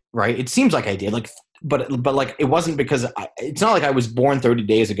didn't, right? It seems like I did, like, but like it wasn't because it's not like I was born 30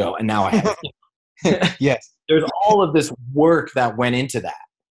 days ago and now I have. Yes. There's all of this work that went into that,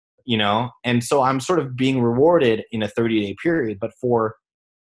 you know? And so I'm sort of being rewarded in a 30-day period, but for,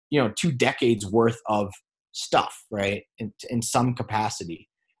 you know, 2 decades worth of stuff, right? In some capacity.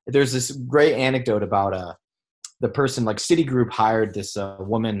 There's this great anecdote about the person, like Citigroup hired this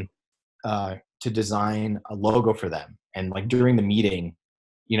woman to design a logo for them. And like during the meeting,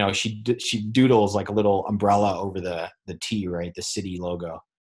 you know, she doodles like a little umbrella over the T, right? The Citi logo.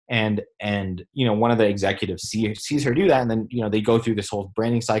 And you know, one of the executives sees her do that. And then, you know, they go through this whole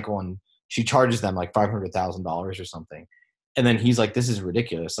branding cycle, and she charges them like $500,000 or something. And then he's like, this is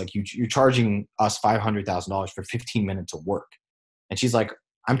ridiculous. Like you're charging us $500,000 for 15 minutes of work. And she's like,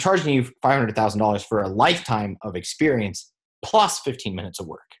 I'm charging you $500,000 for a lifetime of experience plus 15 minutes of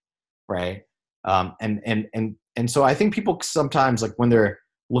work. Right. And so I think people sometimes, like when they're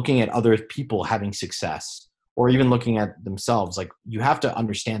looking at other people having success, or even looking at themselves, like you have to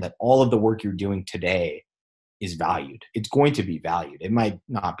understand that all of the work you're doing today is valued. It's going to be valued. It might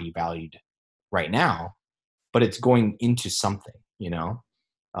not be valued right now, but it's going into something, you know?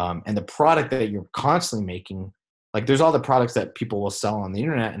 And the product that you're constantly making, like there's all the products that people will sell on the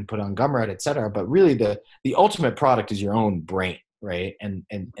internet and put on Gumroad, et cetera. But really the ultimate product is your own brain, right? And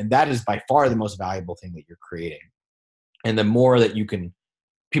that is by far the most valuable thing that you're creating. And the more that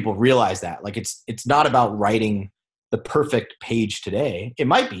people realize that, like it's not about writing the perfect page today. It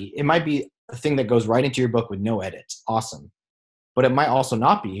might be a thing that goes right into your book with no edits. Awesome. But it might also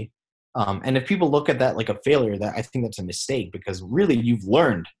not be. And if people look at that like a failure, that I think that's a mistake, because really you've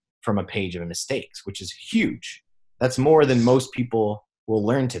learned from a page of mistakes, which is huge. That's more than most people will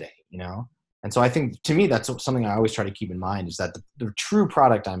learn today, you know? And so I think, to me, that's something I always try to keep in mind, is that the true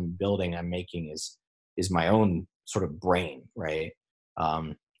product I'm making is my own sort of brain, right?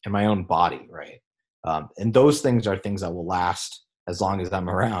 And my own body, right? And those things are things that will last as long as I'm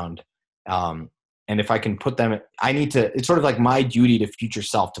around. And if I can put them, it's sort of like my duty to future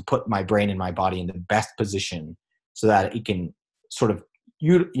self to put my brain and my body in the best position so that it can sort of,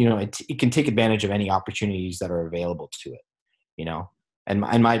 it can take advantage of any opportunities that are available to it, you know? And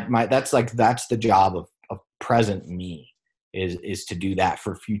that's the job of present me, is to do that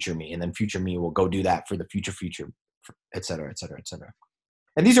for future me. And then future me will go do that for the future, et cetera, et cetera, et cetera.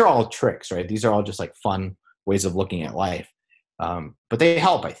 And these are all tricks, right? These are all just like fun ways of looking at life. But they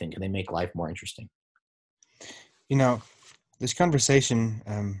help, I think, and they make life more interesting. You know, this conversation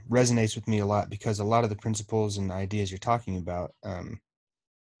resonates with me a lot, because a lot of the principles and ideas you're talking about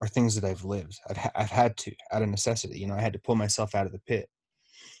are things that I've lived. I've had to, out of necessity. You know, I had to pull myself out of the pit.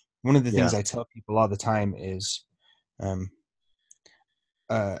 One of the things I tell people all the time is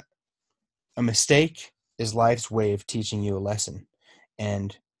a mistake is life's way of teaching you a lesson.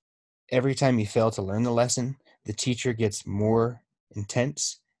 And every time you fail to learn the lesson, the teacher gets more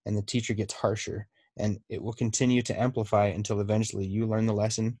intense and the teacher gets harsher, and it will continue to amplify until eventually you learn the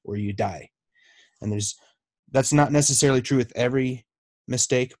lesson or you die. And that's not necessarily true with every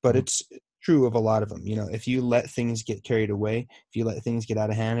mistake, but it's true of a lot of them. If you let things get carried away, if you let things get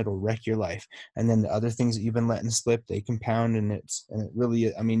out of hand, it'll wreck your life. And then the other things that you've been letting slip, they compound, and it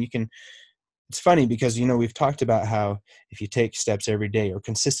really, it's funny because, we've talked about how if you take steps every day or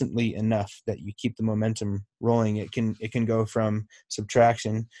consistently enough that you keep the momentum rolling, it can go from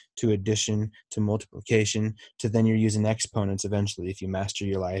subtraction to addition to multiplication to then you're using exponents eventually if you master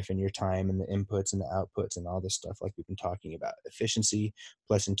your life and your time and the inputs and the outputs and all this stuff like we've been talking about. Efficiency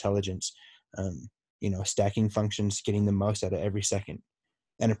plus intelligence, stacking functions, getting the most out of every second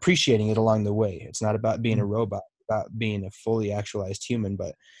and appreciating it along the way. It's not about being a robot, it's about being a fully actualized human.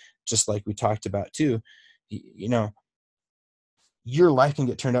 But just like we talked about too, your life can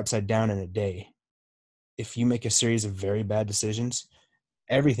get turned upside down in a day. If you make a series of very bad decisions,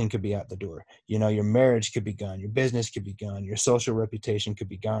 everything could be out the door. Your marriage could be gone, your business could be gone, your social reputation could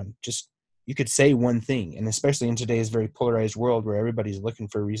be gone. Just, you could say one thing. And especially in today's very polarized world where everybody's looking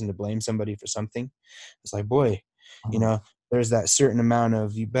for a reason to blame somebody for something, it's like, boy, there's that certain amount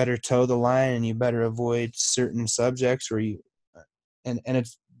of, you better toe the line and you better avoid certain subjects where and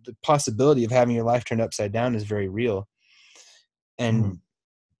it's, the possibility of having your life turned upside down is very real. And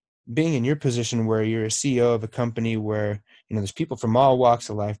being in your position where you're a CEO of a company where, there's people from all walks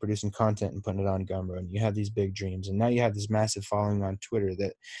of life producing content and putting it on Gumroad, and you have these big dreams, and now you have this massive following on Twitter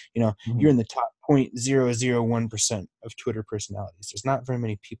that, you're in the top 0.001% of Twitter personalities. There's not very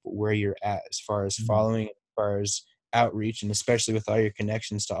many people where you're at as far as following, as far as outreach, and especially with all your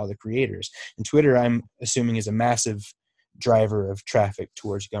connections to all the creators. And Twitter, I'm assuming, is a massive driver of traffic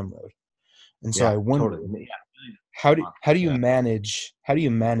towards Gumroad. And so I wonder, totally. How do you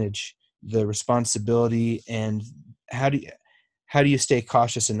manage the responsibility, and how do you stay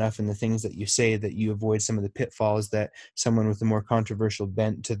cautious enough in the things that you say that you avoid some of the pitfalls that someone with a more controversial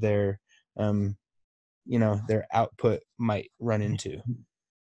bent to their their output might run into?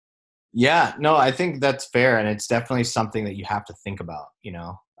 Yeah, no, I think that's fair, and it's definitely something that you have to think about, in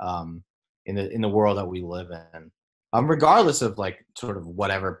the world that we live in. Regardless of like sort of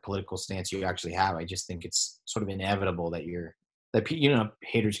whatever political stance you actually have, I just think it's sort of inevitable that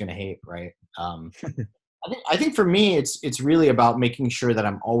haters gonna hate, right? I think for me, it's really about making sure that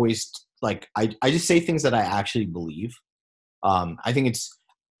I'm always like, I just say things that I actually believe. I think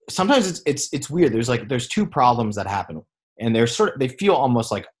sometimes it's weird. There's two problems that happen, and they feel almost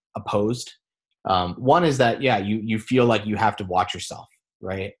like opposed. One is that, yeah, you feel like you have to watch yourself,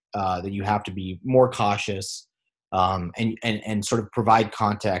 right? That you have to be more cautious. And sort of provide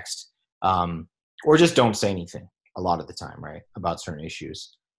context, or just don't say anything a lot of the time, right, about certain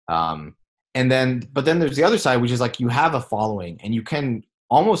issues. But then there's the other side, which is like, you have a following, and you can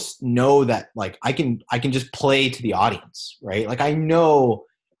almost know that, like, I can just play to the audience, right? Like, I know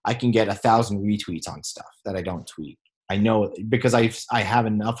I can get 1,000 retweets on stuff that I don't tweet. I know, because I have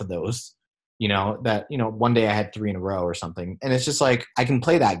enough of those, that, one day I had 3 in a row or something, and it's just like, I can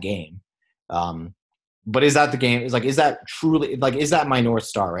play that game. But is that the game? Is that truly, like, is that my North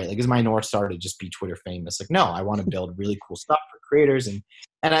Star, right? Like, is my North Star to just be Twitter famous? Like, no, I want to build really cool stuff for creators.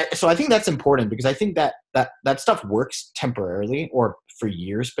 So I think that's important, because I think that stuff works temporarily or for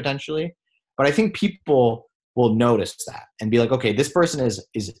years potentially. But I think people will notice that and be like, okay, this person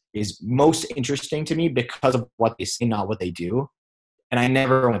is most interesting to me because of what they say, not what they do. And I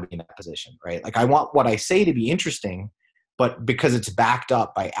never want to be in that position, right? Like, I want what I say to be interesting, but because it's backed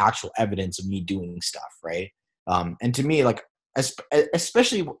up by actual evidence of me doing stuff, right? And to me, like,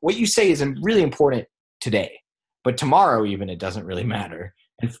 especially what you say is really important today, but tomorrow even, it doesn't really matter.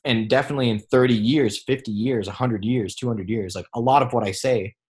 And definitely in 30 years, 50 years, 100 years, 200 years, like, a lot of what I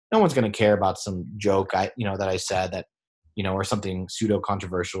say, no one's going to care about some joke that I said that, or something pseudo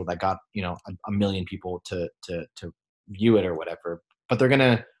controversial that got, a million people to view it or whatever. But they're going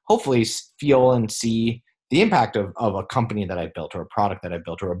to hopefully feel and see the impact of a company that I built, or a product that I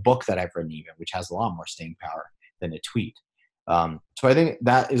built, or a book that I've written, even, which has a lot more staying power than a tweet. So I think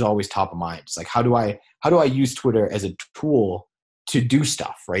that is always top of mind. It's like, how do I use Twitter as a tool to do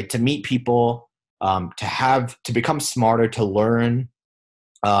stuff, right? To meet people, to become smarter, to learn,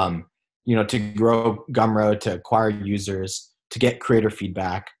 to grow Gumroad, to acquire users, to get creator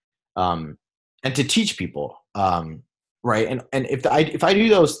feedback, and to teach people. Right. And if I do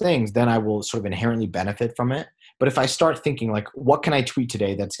those things, then I will sort of inherently benefit from it. But if I start thinking, like, what can I tweet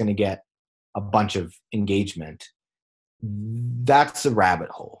today that's going to get a bunch of engagement, that's a rabbit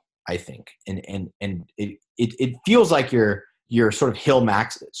hole, I think. And it feels like you're sort of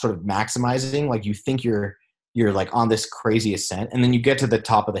maximizing, like, you think you're you're like on this crazy ascent, and then you get to the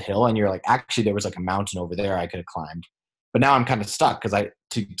top of the hill and you're like, actually there was like a mountain over there I could have climbed, but now I'm kind of stuck because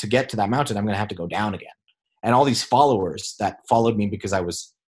to get to that mountain I'm going to have to go down again. And all these followers that followed me because I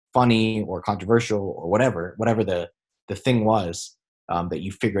was funny or controversial or whatever the thing was, that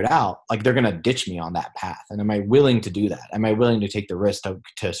you figured out, like they're going to ditch me on that path. And am I willing to do that? Am I willing to take the risk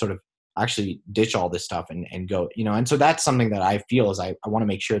to sort of actually ditch all this stuff and go, and so that's something that I feel is I want to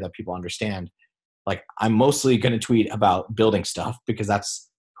make sure that people understand, like I'm mostly going to tweet about building stuff because that's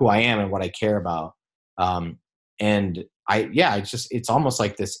who I am and what I care about. And it's almost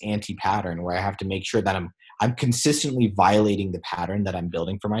like this anti-pattern where I have to make sure that I'm consistently violating the pattern that I'm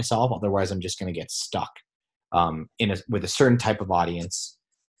building for myself. Otherwise I'm just going to get stuck with a certain type of audience,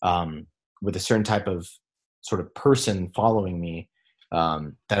 with a certain type of sort of person following me,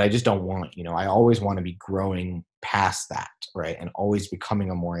 that I just don't want. I always want to be growing past that, right? And always becoming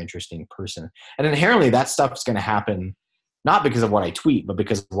a more interesting person. And inherently that stuff's going to happen not because of what I tweet, but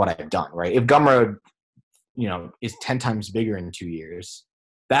because of what I've done, right? If Gumroad, is 10 times bigger in 2 years,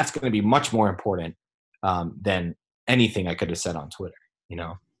 that's going to be much more important than anything I could have said on Twitter,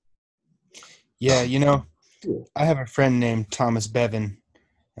 Yeah, I have a friend named Thomas Bevan,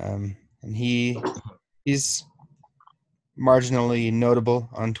 and he's marginally notable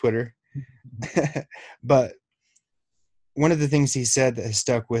on Twitter. But one of the things he said that has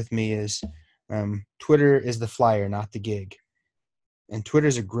stuck with me is Twitter is the flyer, not the gig. And Twitter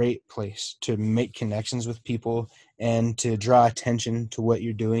is a great place to make connections with people and to draw attention to what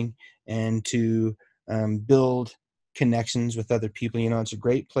you're doing and to build connections with other people. It's a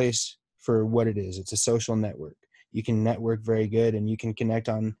great place for what it is. It's a social network. You can network very good, and you can connect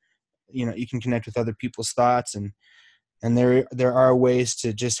you can connect with other people's thoughts, and there are ways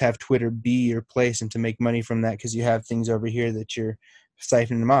to just have Twitter be your place and to make money from that because you have things over here that you're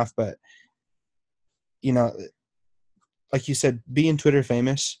siphoning them off. But like you said, being Twitter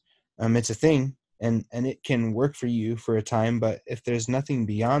famous, it's a thing, and it can work for you for a time. But if there's nothing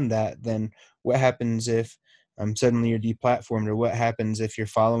beyond that, then what happens if suddenly you're deplatformed, or what happens if your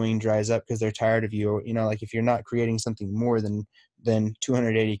following dries up because they're tired of you, or like if you're not creating something more than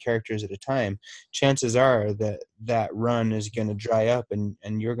 280 characters at a time, chances are that run is going to dry up, and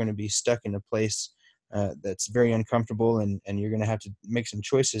you're going to be stuck in a place that's very uncomfortable, and you're going to have to make some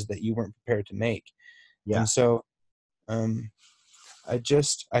choices that you weren't prepared to make. Yeah. And so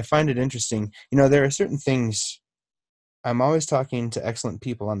I find it interesting. There are certain things. I'm always talking to excellent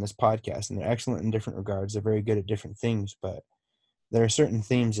people on this podcast, and they're excellent in different regards. They're very good at different things, but there are certain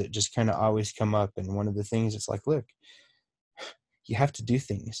themes that just kind of always come up. And one of the things, it's like, look, you have to do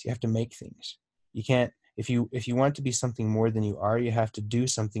things. You have to make things. You can't, if you want to be something more than you are, you have to do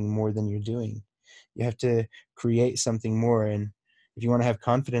something more than you're doing. You have to create something more. And if you want to have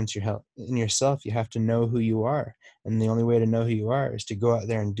confidence in yourself, you have to know who you are. And the only way to know who you are is to go out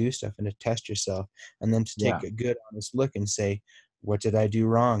there and do stuff and to test yourself, and then to take a good, honest look and say, what did I do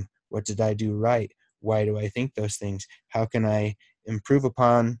wrong? What did I do right? Why do I think those things? How can I improve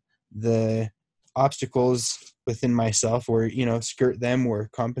upon the obstacles within myself, or skirt them or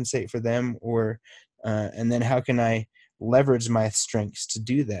compensate for them, or and then how can I leverage my strengths to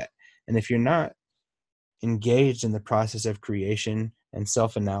do that? And if you're not engaged in the process of creation and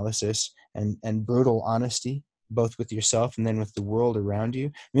self-analysis and brutal honesty, both with yourself and then with the world around you.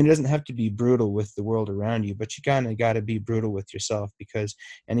 I mean, it doesn't have to be brutal with the world around you, but you kind of got to be brutal with yourself, because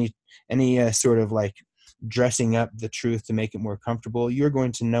any sort of like dressing up the truth to make it more comfortable, you're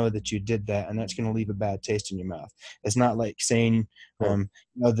going to know that you did that, and that's going to leave a bad taste in your mouth. It's not like saying,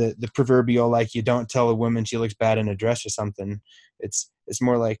 the proverbial, like, you don't tell a woman she looks bad in a dress or something. It's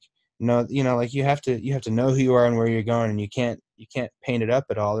more like, like you have to know who you are and where you're going, and you can't paint it up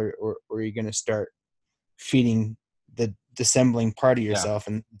at all, or you're going to start feeding the dissembling part of yourself,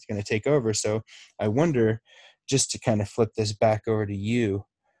 and it's going to take over. So I wonder, just to kind of flip this back over to you,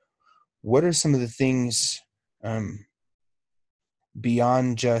 what are some of the things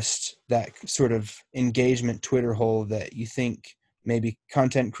beyond just that sort of engagement Twitter hole that you think maybe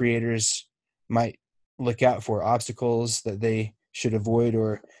content creators might look out for, obstacles that they should avoid,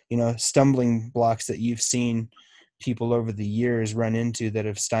 or stumbling blocks that you've seen people over the years run into that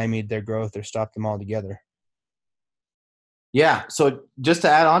have stymied their growth or stopped them altogether? Yeah. So just to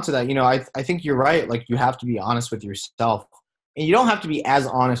add on to that, I think you're right. Like, you have to be honest with yourself, and you don't have to be as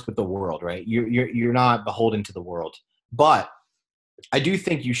honest with the world, right? You're not beholden to the world, but I do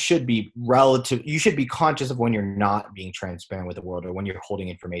think you should be conscious of when you're not being transparent with the world, or when you're holding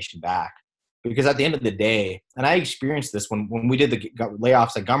information back. Because at the end of the day, and I experienced this when we did the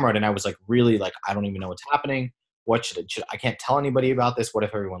layoffs at Gumroad, and I was like, really, like, I don't even know what's happening. What should I can't tell anybody about this. What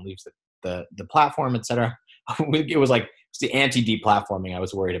if everyone leaves the platform, etc. it was like it's the anti-deplatforming I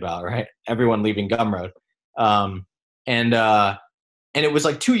was worried about, right? Everyone leaving Gumroad. Um, and it was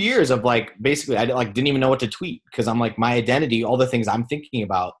like 2 years of like, basically I like didn't even know what to tweet because I'm like, my identity, all the things I'm thinking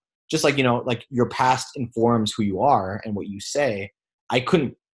about, just like, like your past informs who you are and what you say. I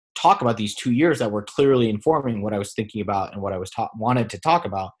couldn't talk about these 2 years that were clearly informing what I was thinking about and what I was wanted to talk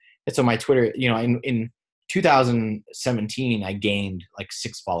about. And so my Twitter, in 2017, I gained like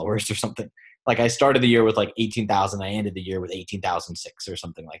 6 followers or something. Like I started the year with like 18,000. I ended the year with 18,006 or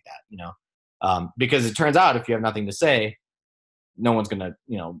something like that, because it turns out if you have nothing to say, no one's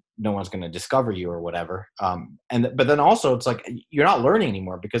gonna discover you or whatever. But then also it's like you're not learning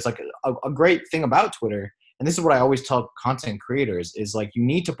anymore because like a great thing about Twitter, and this is what I always tell content creators, is like you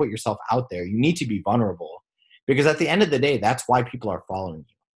need to put yourself out there. You need to be vulnerable because at the end of the day, that's why people are following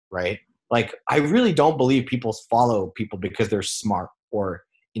you, right? Like I really don't believe people follow people because they're smart or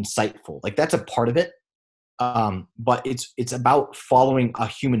insightful. Like that's a part of it. But it's about following a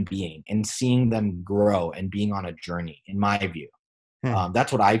human being and seeing them grow and being on a journey, in my view.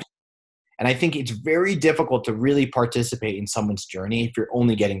 That's what and I think it's very difficult to really participate in someone's journey if you're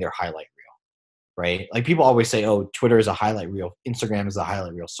only getting their highlight reel, right? Like people always say, oh, Twitter is a highlight reel. Instagram is a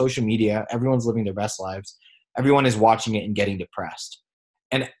highlight reel. Social media, everyone's living their best lives. Everyone is watching it and getting depressed.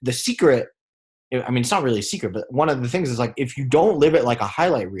 And the secret, I mean, it's not really a secret, but one of the things is like, if you don't live it like a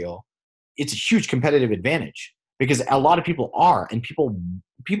highlight reel, it's a huge competitive advantage because a lot of people are, and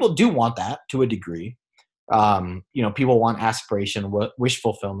people do want that to a degree. People want aspiration, wish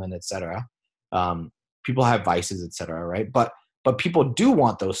fulfillment, etc. People have vices, etc. Right? But people do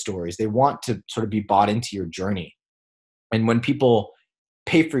want those stories. They want to sort of be bought into your journey. And when people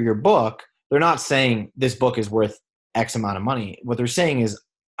pay for your book, they're not saying this book is worth X amount of money. What they're saying is,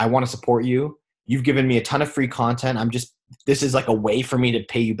 I want to support you. You've given me a ton of free content. This is like a way for me to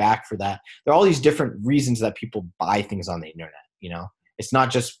pay you back for that. There are all these different reasons that people buy things on the internet. It's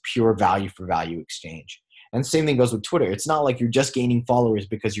not just pure value for value exchange. And the same thing goes with Twitter. It's not like you're just gaining followers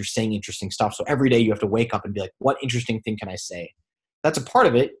because you're saying interesting stuff. So every day you have to wake up and be like, what interesting thing can I say? That's a part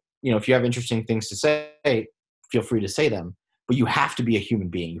of it. If you have interesting things to say, feel free to say them. But you have to be a human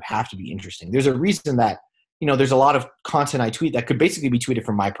being. You have to be interesting. There's a reason that, there's a lot of content I tweet that could basically be tweeted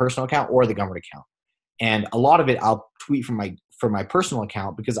from my personal account or the Gumroad account. And a lot of it I'll tweet from my personal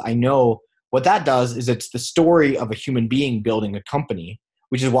account because I know what that does is it's the story of a human being building a company,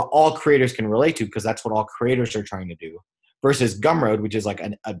 which is what all creators can relate to because that's what all creators are trying to do, versus Gumroad, which is like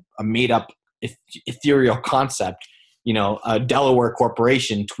a made-up ethereal concept, a Delaware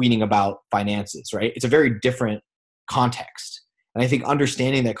corporation tweeting about finances, right? It's a very different context. And I think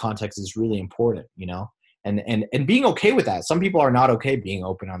understanding that context is really important, and being okay with that. Some people are not okay being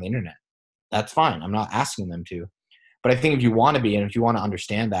open on the internet. That's fine. I'm not asking them to. But I think if you want to be, and if you want to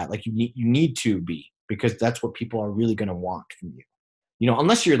understand that, like you need to be, because that's what people are really going to want from you.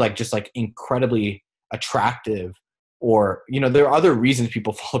 Unless you're like just like incredibly attractive, or there are other reasons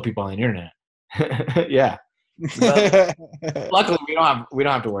people follow people on the internet. Yeah. But luckily, we don't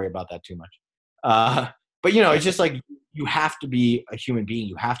have to worry about that too much. But it's just like you have to be a human being.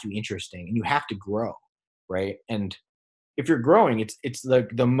 You have to be interesting, and you have to grow, right? And if you're growing, it's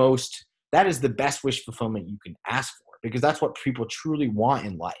the most, that is the best wish fulfillment you can ask for, because that's what people truly want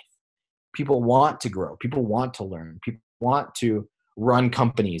in life. People want to grow. People want to learn. People want to run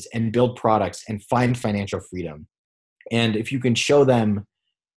companies and build products and find financial freedom. And if you can show them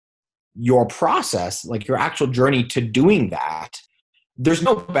your process, like your actual journey to doing that, there's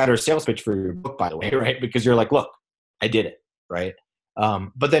no better sales pitch for your book, by the way, right? Because you're like, look, I did it, right?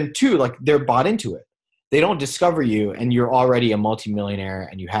 But then two, like they're bought into it. They don't discover you and you're already a multimillionaire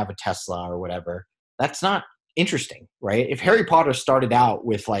and you have a Tesla or whatever. That's not interesting, right? If Harry Potter started out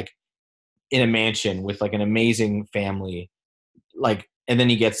with like in a mansion with like an amazing family, like, and then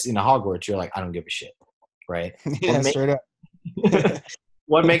he gets into Hogwarts, you're like, I don't give a shit, right? Yeah, straight up.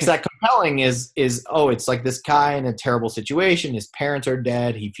 What makes that compelling is it's like this guy in a terrible situation. His parents are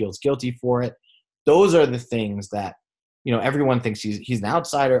dead. He feels guilty for it. Those are the things that, everyone thinks he's an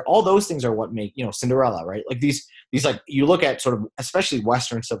outsider. All those things are what make, Cinderella, right? Like these like, you look at sort of, especially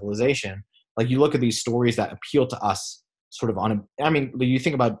Western civilization, like you look at these stories that appeal to us sort of you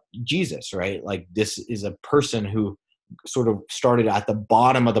think about Jesus, right? Like this is a person who sort of started at the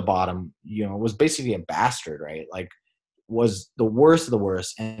bottom of the bottom, was basically a bastard, right? Like was the worst of the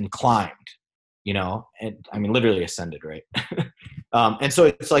worst and climbed, and literally ascended, right? And so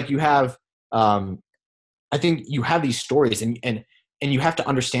it's like you have, I think you have these stories and you have to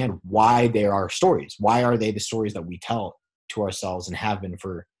understand why there are stories. Why are they the stories that we tell to ourselves and have been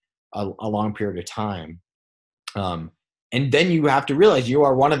for a long period of time? And then you have to realize you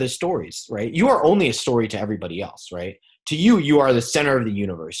are one of the stories, right? You are only a story to everybody else, right? To you, you are the center of the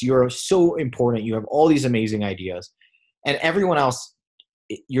universe. You are so important. You have all these amazing ideas. And everyone else,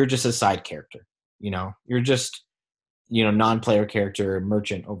 you're just a side character, You're just, non-player character,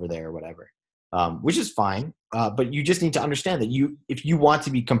 merchant over there or whatever, which is fine. But you just need to understand that if you want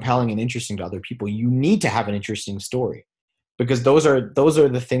to be compelling and interesting to other people, you need to have an interesting story, because those are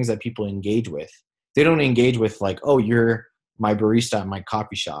the things that people engage with. They don't engage with like, oh, you're my barista at my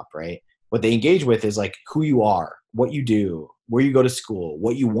coffee shop, right? What they engage with is like who you are, what you do, where you go to school,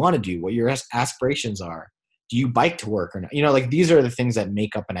 what you want to do, what your aspirations are. Do you bike to work or not? Like these are the things that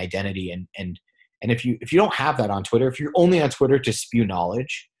make up an identity. And if you don't have that on Twitter, if you're only on Twitter to spew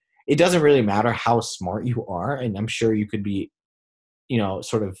knowledge, it doesn't really matter how smart you are. And I'm sure you could be,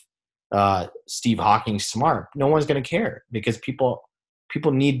 sort of Steve Hawking smart. No one's going to care, because people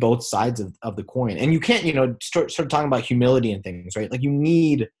need both sides of the coin. And you can't, start talking about humility and things, right? Like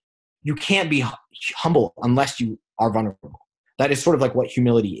you can't be humble unless you are vulnerable. That is sort of like what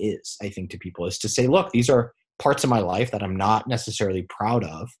humility is, I think, to people, is to say, look, these are parts of my life that I'm not necessarily proud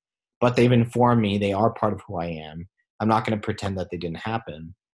of, but they've informed me. They are part of who I am. I'm not going to pretend that they didn't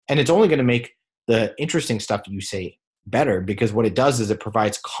happen. And it's only going to make the interesting stuff you say better, because what it does is it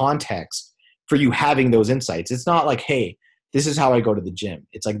provides context for you having those insights. It's not like, hey, this is how I go to the gym.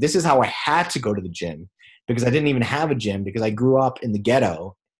 It's like, this is how I had to go to the gym, because I didn't even have a gym, because I grew up in the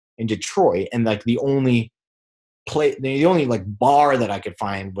ghetto in Detroit, and like the only like bar that I could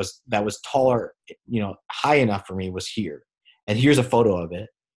find that was taller, high enough for me, was here. And here's a photo of it.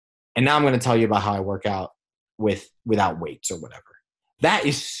 And now I'm going to tell you about how I work out without weights or whatever. That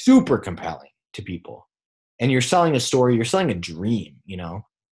is super compelling to people. And you're selling a story, you're selling a dream, and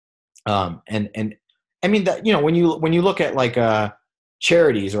I mean that, when you look at like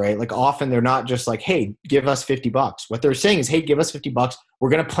charities, right? Like often they're not just like, hey, give us $50. What they're saying is, hey, give us $50. We're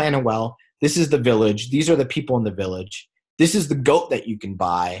going to plan a well. This is the village. These are the people in the village. This is the goat that you can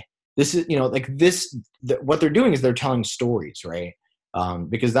buy. This is, what they're doing is they're telling stories, right?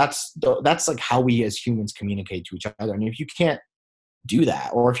 Because that's like how we as humans communicate to each other. And if you can't do that,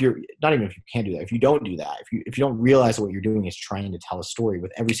 or if you can't do that, if you don't do that, if you don't realize what you're doing is trying to tell a story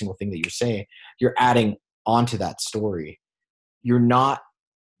with every single thing that you're saying, you're adding onto that story. You're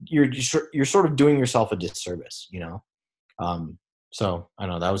sort of doing yourself a disservice, so I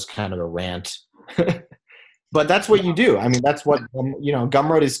don't know, that was kind of a rant. But that's what you do. I mean, that's what,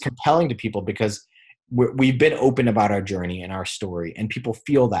 Gumroad is compelling to people, because we've been open about our journey and our story, and people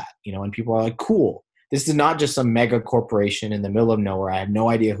feel that, and people are like, cool. This is not just some mega corporation in the middle of nowhere. I have no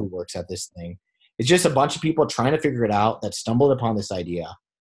idea who works at this thing. It's just a bunch of people trying to figure it out that stumbled upon this idea.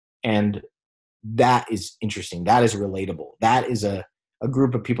 And that is interesting. That is relatable. That is a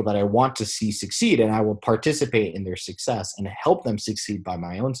group of people that I want to see succeed, and I will participate in their success and help them succeed by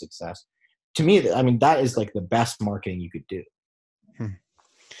my own success. To me, I mean, that is like the best marketing you could do.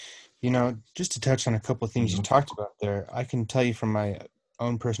 Just to touch on a couple of things you talked about there, I can tell you from my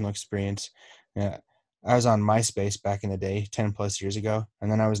own personal experience, I was on MySpace back in the day, 10 plus years ago.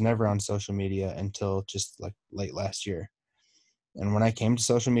 And then I was never on social media until just like late last year. And when I came to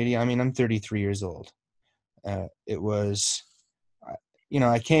social media, I mean, I'm 33 years old. It was,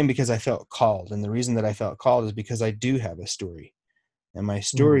 I came because I felt called. And the reason that I felt called is because I do have a story. And my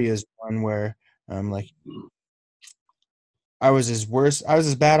story is one where I was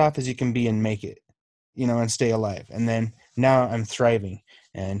as bad off as you can be and make it, and stay alive. And then now I'm thriving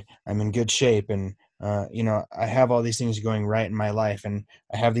and I'm in good shape, and I have all these things going right in my life, and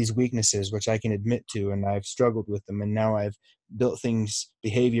I have these weaknesses, which I can admit to, and I've struggled with them. And now I've built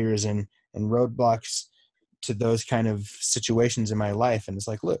behaviors and roadblocks to those kind of situations in my life. And it's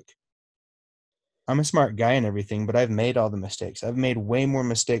like, look, I'm a smart guy and everything, but I've made all the mistakes. I've made way more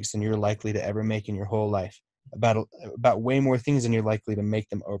mistakes than you're likely to ever make in your whole life, about way more things than you're likely to make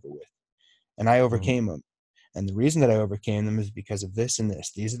them over with. And I overcame them. And the reason that I overcame them is because of this and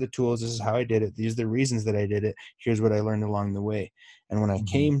this. These are the tools. This is how I did it. These are the reasons that I did it. Here's what I learned along the way. And when I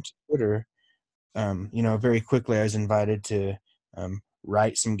came to Twitter, very quickly I was invited to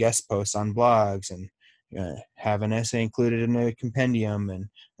write some guest posts on blogs and have an essay included in a compendium. And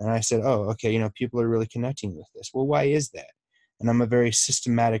I said, oh, okay, people are really connecting with this. Well, why is that? And I'm a very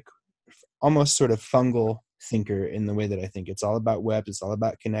systematic, almost sort of fungal thinker in the way that I think. It's all about webs. It's all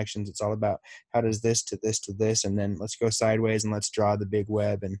about connections. It's all about how does this to this to this, and then let's go sideways and let's draw the big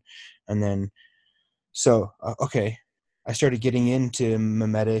web. And then, so, okay, I started getting into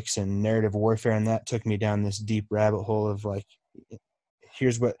memetics and narrative warfare, and that took me down this deep rabbit hole of like,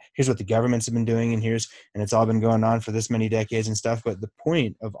 here's what the governments have been doing, and it's all been going on for this many decades and stuff. But the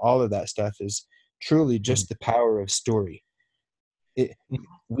point of all of that stuff is truly just the power of story. It,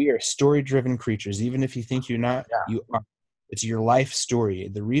 we are story driven creatures. Even if you think you're not, Yeah. you are. It's your life story.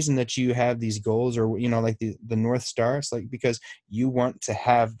 The reason that you have these goals, or like the North Star, it's like because you want to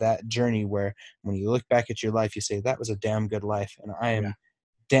have that journey where when you look back at your life, you say that was a damn good life, and I Yeah. am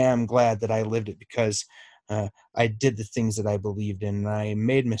damn glad that I lived it, because I did the things that I believed in, and I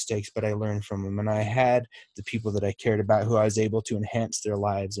made mistakes, but I learned from them, and I had the people that I cared about who I was able to enhance their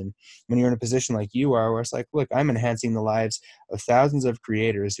lives. And when you're in a position like you are, where it's like, look, I'm enhancing the lives of thousands of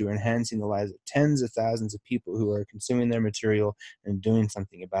creators who are enhancing the lives of tens of thousands of people who are consuming their material and doing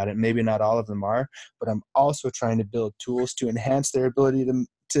something about it. Maybe not all of them are, but I'm also trying to build tools to enhance their ability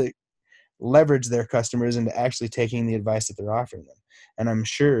to leverage their customers into actually taking the advice that they're offering them. And I'm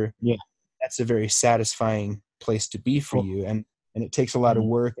sure Yeah. that's a very satisfying place to be for Cool. you. And it takes a lot of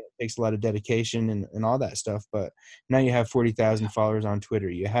work, it takes a lot of dedication and all that stuff. But now you have 40,000 followers on Twitter.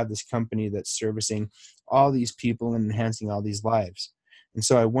 You have this company that's servicing all these people and enhancing all these lives. And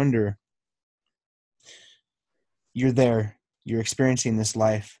so I wonder, you're there, you're experiencing this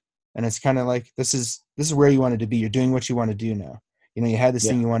life, and it's kind of like this is where you wanted to be. You're doing what you want to do now. You had this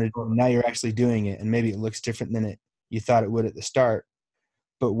Yeah. thing you wanted to do, and now you're actually doing it, and maybe it looks different than you thought it would at the start.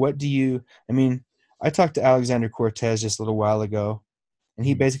 But I mean, I talked to Alexander Cortez just a little while ago, and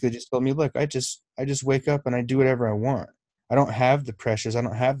he basically just told me, look, I just wake up and I do whatever I want. I don't have the pressures, I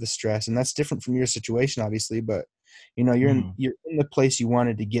don't have the stress. And that's different from your situation, obviously, but you're in the place you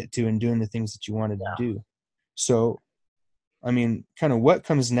wanted to get to and doing the things that you wanted to do. So I mean, kind of what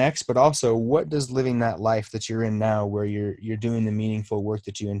comes next, but also what does living that life that you're in now, where you're doing the meaningful work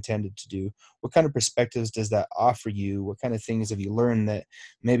that you intended to do, what kind of perspectives does that offer you? What kind of things have you learned that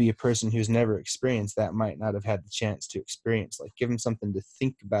maybe a person who's never experienced that might not have had the chance to experience? Like, give them something to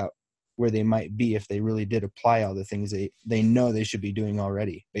think about where they might be if they really did apply all the things they know they should be doing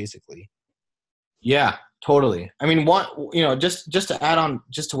already, basically. Yeah, totally. I mean, just to add on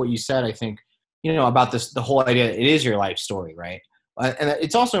just to what you said, I think, about the whole idea, it is your life story, right? And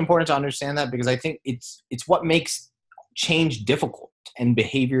it's also important to understand that, because I think it's what makes change difficult and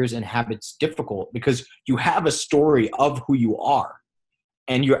behaviors and habits difficult, because you have a story of who you are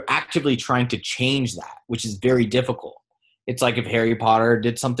and you're actively trying to change that, which is very difficult. It's like if Harry Potter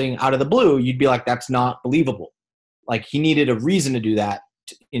did something out of the blue, you'd be like, that's not believable. Like, he needed a reason to do that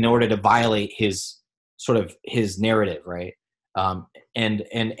in order to violate his narrative, right?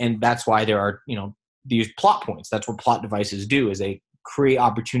 And that's why there are these plot points. That's what plot devices do, is they create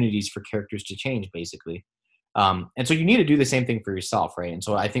opportunities for characters to change, basically. And so you need to do the same thing for yourself, right? And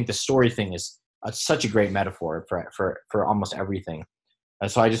so I think the story thing is such a great metaphor for almost everything.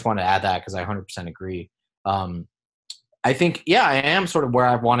 So I just want to add that, because I 100% agree. I think, yeah, I am sort of where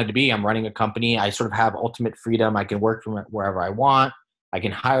I've wanted to be. I'm running a company. I sort of have ultimate freedom. I can work from wherever I want. I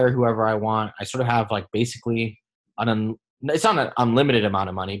can hire whoever I want. I sort of have basically it's not an unlimited amount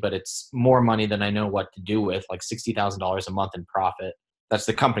of money, but it's more money than I know what to do with, like $60,000 a month in profit. That's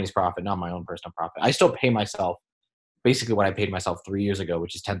the company's profit, not my own personal profit. I still pay myself basically what I paid myself 3 years ago,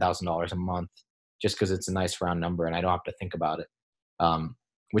 which is $10,000 a month, just because it's a nice round number and I don't have to think about it.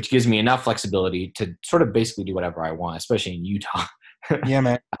 Which gives me enough flexibility to sort of basically do whatever I want, especially in Utah. Yeah,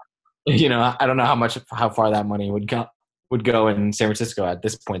 man. I don't know how far that money would go in San Francisco at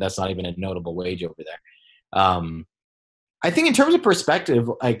this point. That's not even a notable wage over there. I think in terms of perspective,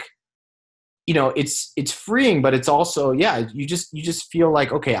 it's freeing, but it's also, yeah, you just feel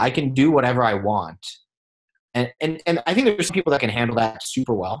like, okay, I can do whatever I want. And I think there's some people that can handle that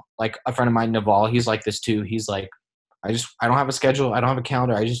super well. Like a friend of mine, Naval, he's like this too. He's like, I don't have a schedule. I don't have a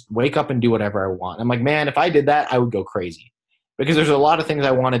calendar. I just wake up and do whatever I want. I'm like, man, if I did that, I would go crazy, because there's a lot of things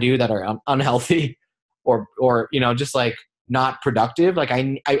I want to do that are unhealthy or just like not productive. Like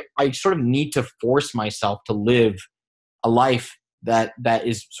I sort of need to force myself to live a life that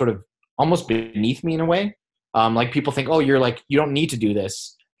is sort of almost beneath me in a way. Like people think, oh, you're like, you don't need to do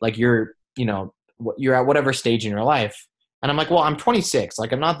this. Like you're at whatever stage in your life. And I'm like, well, I'm 26.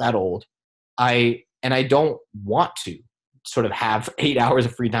 Like I'm not that old. And I don't want to sort of have 8 hours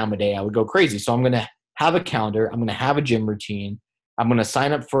of free time a day. I would go crazy. So I'm going to have a calendar. I'm going to have a gym routine. I'm going to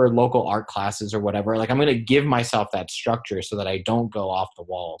sign up for local art classes or whatever. Like I'm going to give myself that structure so that I don't go off the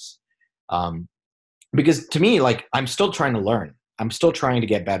walls. Because to me, like I'm still trying to learn. I'm still trying to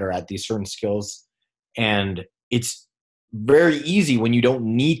get better at these certain skills. And it's very easy when you don't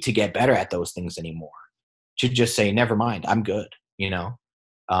need to get better at those things anymore to just say, never mind, I'm good,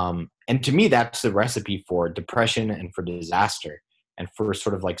 And to me, that's the recipe for depression and for disaster and for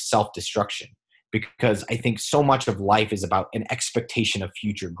sort of like self-destruction, because I think so much of life is about an expectation of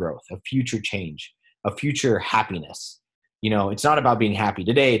future growth, of future change, of future happiness. it's not about being happy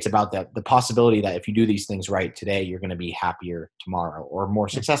today. It's about the possibility that if you do these things right today, you're going to be happier tomorrow or more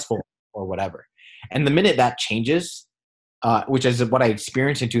successful or whatever. And the minute that changes, which is what I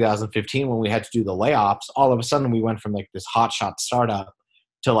experienced in 2015 when we had to do the layoffs, all of a sudden we went from like this hotshot startup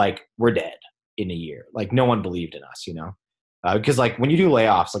to like, we're dead in a year. Like no one believed in us, because like when you do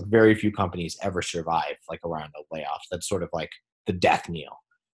layoffs, like very few companies ever survive like around a layoff. That's sort of like the death knell.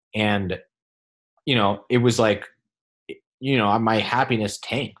 And, it was like, my happiness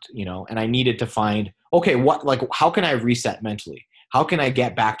tanked, and I needed to find, okay, how can I reset mentally? How can I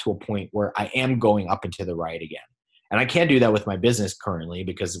get back to a point where I am going up and to the right again? And I can't do that with my business currently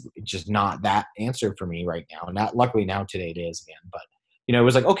because it's just not that answer for me right now. And luckily now today it is again, but it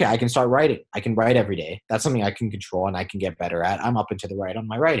was like, okay, I can start writing. I can write every day. That's something I can control and I can get better at. I'm up and to the right on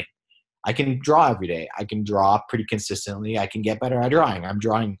my writing. I can draw every day. I can draw pretty consistently. I can get better at drawing. I'm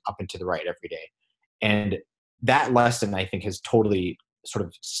drawing up and to the right every day. And that lesson I think has totally sort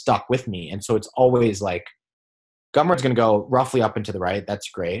of stuck with me. And so it's always like Gumroad's going to go roughly up and to the right. That's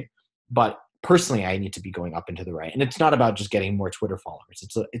great. But personally, I need to be going up and to the right. And it's not about just getting more Twitter followers.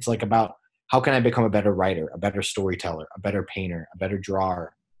 It's like about how can I become a better writer, a better storyteller, a better painter, a better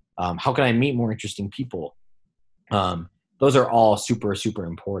drawer? How can I meet more interesting people? Those are all super, super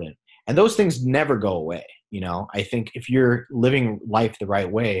important. And those things never go away. I think if you're living life the right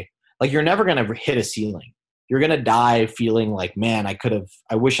way, like you're never going to hit a ceiling. You're going to die feeling like, man,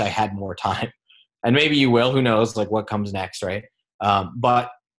 I wish I had more time. And maybe you will, who knows, like what comes next, right? But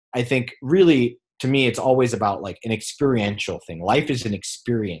I think really, to me, it's always about like an experiential thing. Life is an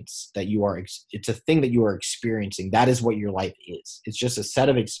experience that it's a thing that you are experiencing. That is what your life is. It's just a set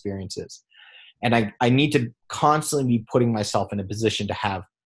of experiences. And I need to constantly be putting myself in a position to have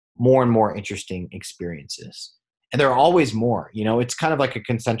more and more interesting experiences. And there are always more, it's kind of like a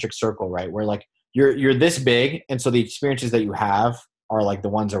concentric circle, right? Where like you're this big. And so the experiences that you have are like the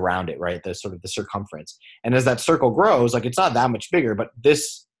ones around it, right? The sort of the circumference. And as that circle grows, like it's not that much bigger, but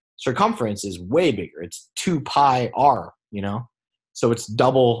this circumference is way bigger. It's 2 pi r, so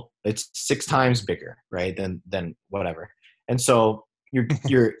it's 6 times bigger, right? Than whatever. And so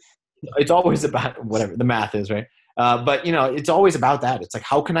you're it's always about whatever the math is, right? But it's always about that. It's like,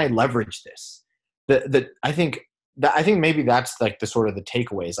 how can I leverage this? I think maybe that's like the sort of the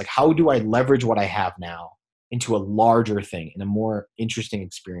takeaways. Like, how do I leverage what I have now into a larger thing and a more interesting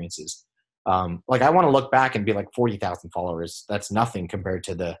experiences? Like I want to look back and be like 40,000 followers. That's nothing compared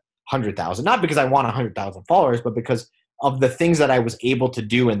to the 100,000. Not because I want 100,000 followers, but because of the things that I was able to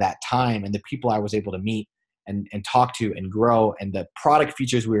do in that time and the people I was able to meet and talk to and grow and the product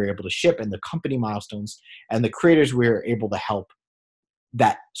features we were able to ship and the company milestones and the creators we were able to help.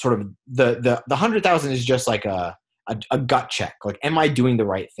 That sort of the 100,000 is just like a gut check. Like, am I doing the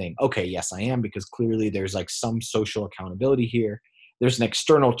right thing? Okay, yes, I am, because clearly there's like some social accountability here. There's an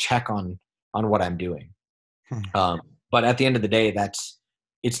external check on what I'm doing. But at the end of the day,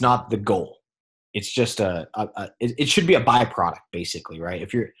 it's not the goal. It's just it should be a byproduct, basically, right?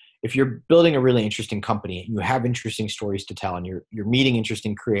 If you're building a really interesting company and you have interesting stories to tell and you're meeting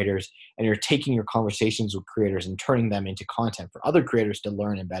interesting creators and you're taking your conversations with creators and turning them into content for other creators to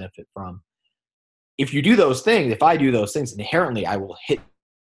learn and benefit from. If you do those things, if I do those things, inherently I will hit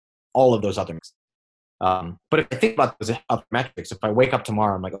all of those other things. But if I think about those other metrics, if I wake up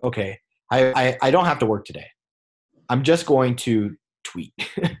tomorrow, I'm like, okay, I don't have to work today. I'm just going to tweet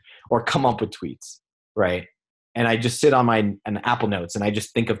or come up with tweets, right? And I just sit on an Apple Notes and I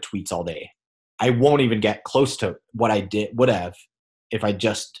just think of tweets all day. I won't even get close to what I would have if I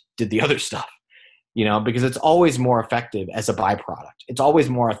just did the other stuff, because it's always more effective as a byproduct. It's always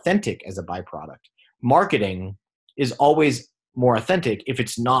more authentic as a byproduct. Marketing is always more authentic if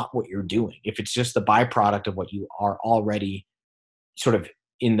it's not what you're doing, if it's just the byproduct of what you are already sort of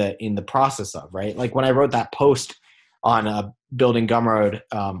in the process of, right? Like when I wrote that post on building Gumroad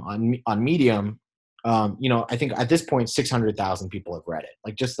on Medium, I think at this point 600,000 people have read it,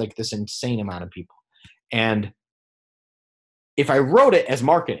 like just like this insane amount of people. And if I wrote it as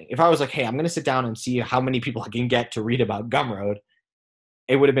marketing, if I was like, hey, I'm going to sit down and see how many people I can get to read about Gumroad,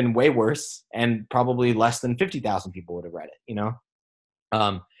 it would have been way worse, and probably less than 50,000 people would have read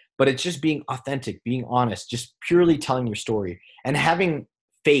it, but it's just being authentic, being honest, just purely telling your story and having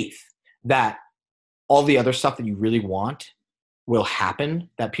faith that all the other stuff that you really want will happen,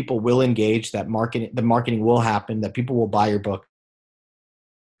 that people will engage, that the marketing will happen, that people will buy your book.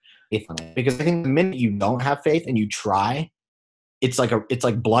 Because I think the minute you don't have faith and you try, it's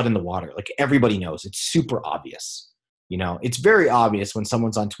like blood in the water. Like everybody knows, it's super obvious. It's very obvious when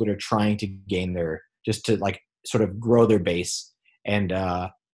someone's on Twitter trying to gain just to like sort of grow their base, and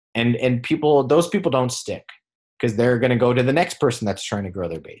those people don't stick, because they're going to go to the next person that's trying to grow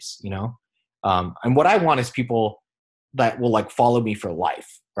their base, and what I want is people that will like follow me for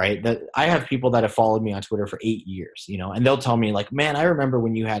life, right? That I have people that have followed me on Twitter for 8 years, and they'll tell me like, man, I remember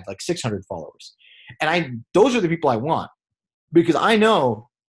when you had like 600 followers. And those are the people I want, because I know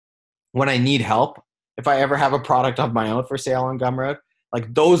when I need help, if I ever have a product of my own for sale on Gumroad,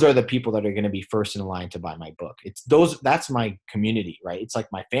 like those are the people that are going to be first in line to buy my book. That's my community, right? It's like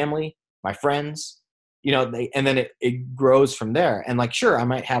my family, my friends, and then it grows from there. And like, sure, I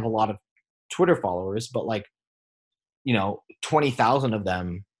might have a lot of Twitter followers, but like, 20,000 of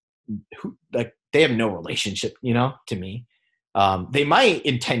them who like they have no relationship, to me. They might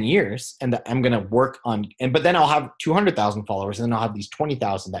in 10 years, and I'm going to work on, but then I'll have 200,000 followers, and then I'll have these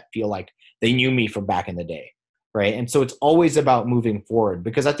 20,000 that feel like they knew me from back in the day. Right. And so it's always about moving forward,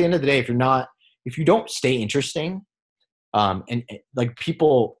 because at the end of the day, if you don't stay interesting, and like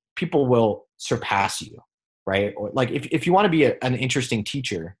people will surpass you. Right. Or like, if you want to be an interesting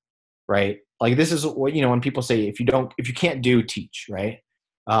teacher, right. Like this is what, when people say, if you can't teach, right.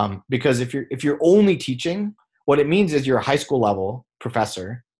 Because if you're only teaching, what it means is you're a high school level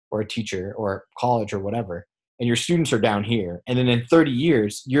professor or a teacher or college or whatever, and your students are down here. And then in 30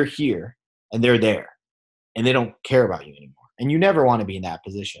 years, you're here and they're there and they don't care about you anymore. And you never want to be in that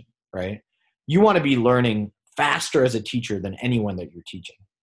position, right? You want to be learning faster as a teacher than anyone that you're teaching.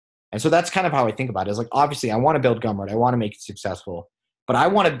 And so that's kind of how I think about it. Is like, obviously I want to build Gumroad. I want to make it successful, but I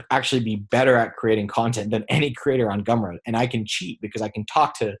want to actually be better at creating content than any creator on Gumroad. And I can cheat because I can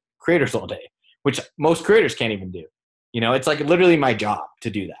talk to creators all day, which most creators can't even do. It's like literally my job to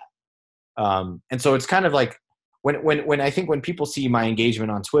do that. And so it's kind of like when I think when people see my engagement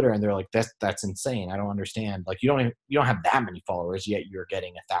on Twitter and they're like, that's insane. I don't understand. Like you don't have that many followers yet you're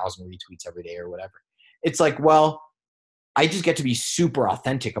getting 1,000 retweets every day or whatever. It's like, well, I just get to be super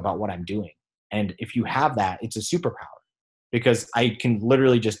authentic about what I'm doing. And if you have that, it's a superpower, because I can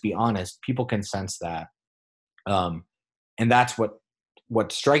literally just be honest. People can sense that. And that's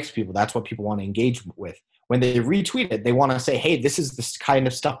what strikes people. That's what people want to engage with. When they retweet it, they want to say, hey, this is the kind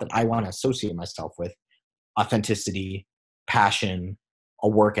of stuff that I want to associate myself with. Authenticity, passion, a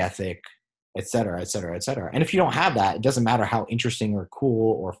work ethic, et cetera, et cetera, et cetera. And if you don't have that, it doesn't matter how interesting or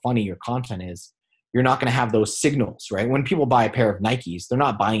cool or funny your content is. You're not going to have those signals, right? When people buy a pair of Nikes, they're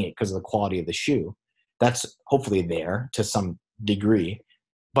not buying it because of the quality of the shoe. That's hopefully there to some degree,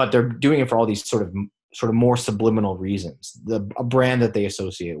 but they're doing it for all these sort of more subliminal reasons. A brand that they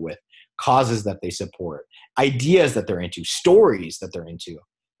associate with, causes that they support, ideas that they're into, stories that they're into.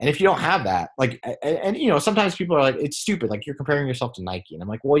 And if you don't have that, like, and sometimes people are like, it's stupid. Like you're comparing yourself to Nike. And I'm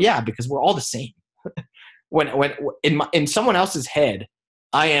like, well, yeah, because we're all the same. when in someone else's head,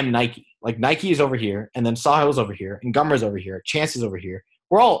 I am Nike. Like Nike is over here, and then Sahil's over here, and Gummer's over here, Chance is over here.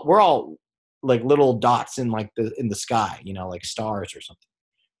 We're all like little dots in the sky, like stars or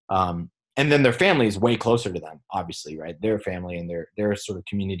something. And then their family is way closer to them, obviously, right? Their family and their sort of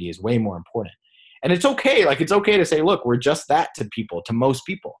community is way more important. And it's okay. Like, it's okay to say, look, we're just that to people, to most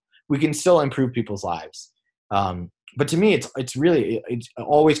people. We can still improve people's lives. But to me, it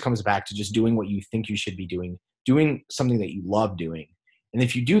always comes back to just doing what you think you should be doing something that you love doing. And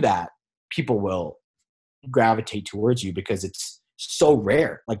if you do that, people will gravitate towards you, because it's so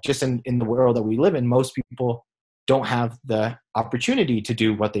rare. Like just in the world that we live in, most people don't have the opportunity to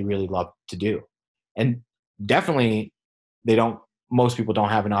do what they really love to do. And definitely most people don't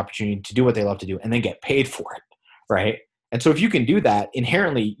have an opportunity to do what they love to do and then get paid for it. Right. And so if you can do that,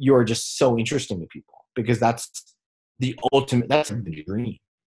 inherently you're just so interesting to people, because that's the ultimate, that's the dream,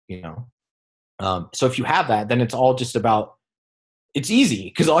 so if you have that, then it's all just about, it's easy,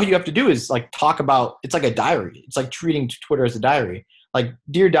 because all you have to do is like talk about, it's like a diary. It's like treating Twitter as a diary. Like,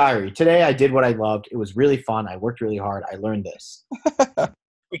 dear diary, today I did what I loved. It was really fun. I worked really hard. I learned this.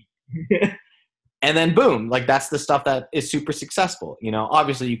 And then boom, like that's the stuff that is super successful.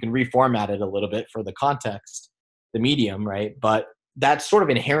 Obviously you can reformat it a little bit for the context, the medium, right? But that's sort of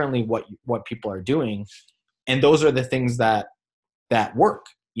inherently what people are doing. And those are the things that work.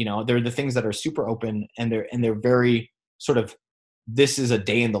 They're the things that are super open, and they're very sort of, this is a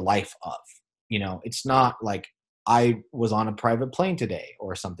day in the life of, it's not like I was on a private plane today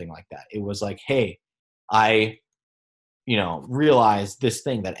or something like that. It was like, hey, I realize this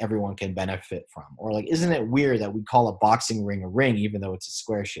thing that everyone can benefit from. Or like, isn't it weird that we call a boxing ring a ring, even though it's a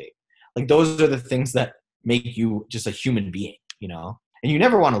square shape? Like, those are the things that make you just a human being, and you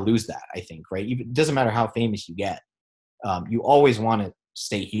never want to lose that, I think, right? It doesn't matter how famous you get. You always want to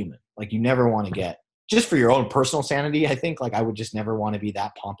stay human. Like, you never want to get, just for your own personal sanity, I think, like, I would just never want to be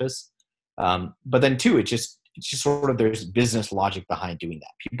that pompous. But then too, it's just sort of, there's business logic behind doing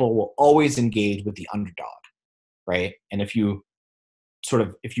that. People will always engage with the underdog. right? And if you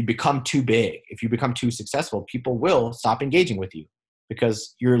become too big, if you become too successful, people will stop engaging with you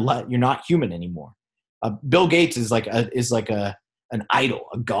because you're not human anymore. Bill Gates is like an idol,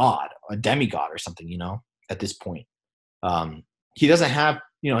 a god, a demigod, or something. At this point, he doesn't have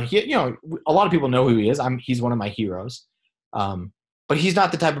a lot of people know who he is. He's one of my heroes, but he's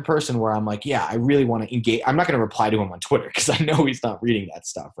not the type of person where I'm like, yeah, I really want to engage. I'm not going to reply to him on Twitter because I know he's not reading that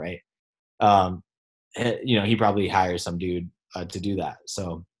stuff, right? He probably hires some dude to do that.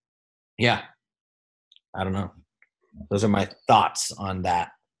 So, yeah, I don't know. Those are my thoughts on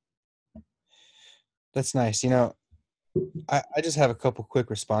that. That's nice. I just have a couple quick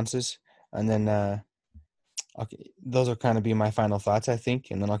responses, and then those will kind of be my final thoughts, I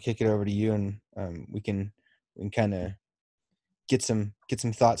think, and then I'll kick it over to you, and we can kind of get some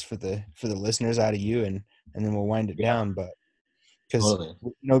thoughts for the listeners out of you, and then we'll wind it down. But because Totally.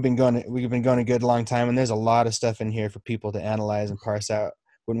 we've been going a good long time, and there's a lot of stuff in here for people to analyze and parse out.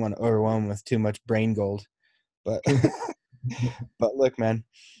 Wouldn't want to overwhelm with too much brain gold, but but look, man,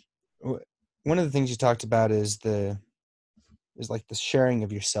 one of the things you talked about is like the sharing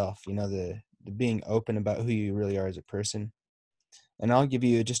of yourself. The being open about who you really are as a person. And I'll give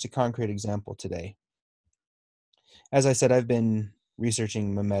you just a concrete example today. As I said, I've been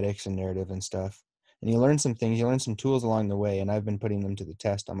researching memetics and narrative and stuff. And you learn some things, you learn some tools along the way, and I've been putting them to the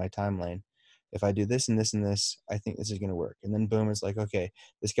test on my timeline. If I do this and this and this, I think this is going to work. And then boom, it's like, okay,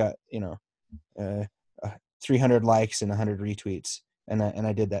 this got, uh, 300 likes and 100 retweets. And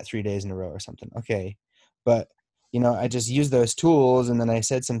I did that 3 days in a row or something. Okay. But, I just used those tools, and then I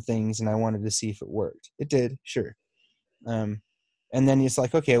said some things, and I wanted to see if it worked. It did, sure. And then it's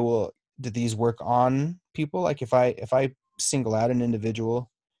like, okay, well, do these work on people? Like if I single out an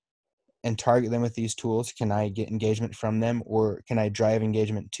individual and target them with these tools, can I get engagement from them, or can I drive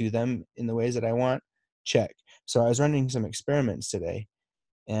engagement to them in the ways that I want? Check. So I was running some experiments today,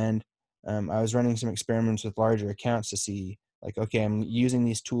 and I was running some experiments with larger accounts to see, like, okay, I'm using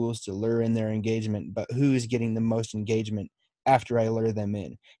these tools to lure in their engagement, but who's getting the most engagement after I lure them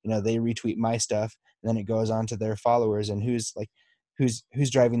in? They retweet my stuff, and then it goes on to their followers, and who's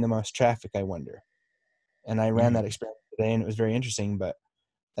driving the most traffic, I wonder. And I ran that experiment today, and it was very interesting. But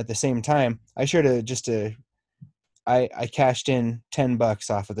at the same time, I shared I cashed in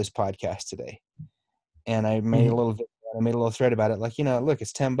 $10 off of this podcast today, and I made a little thread about it. Like, look,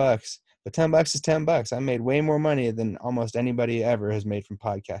 it's $10, but $10 is $10. I made way more money than almost anybody ever has made from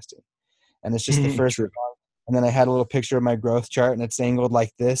podcasting, and it's just the first. True. And then I had a little picture of my growth chart, and it's angled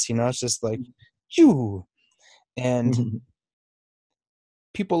like this. It's just like, phew. And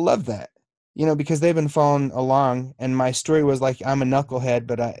people love that, because they've been following along. And my story was like, I'm a knucklehead,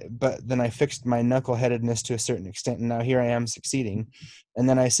 but then I fixed my knuckleheadedness to a certain extent, and now here I am succeeding. And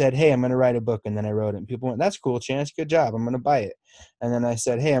then I said, hey, I'm going to write a book, and then I wrote it, and people went, that's cool, Chance, good job, I'm going to buy it. And then I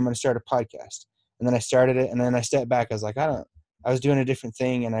said, hey, I'm going to start a podcast, and then I started it, and then I stepped back. I was like, I was doing a different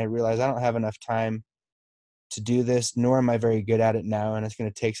thing, and I realized I don't have enough time to do this, nor am I very good at it now, and it's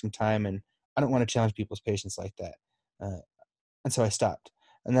going to take some time, and I don't want to challenge people's patience like that. And so I stopped.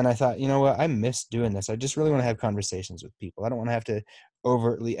 And then I thought, you know what? I miss doing this. I just really want to have conversations with people. I don't want to have to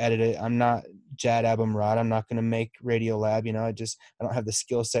overtly edit it. I'm not Jad Abumrad. I'm not going to make Radiolab. I don't have the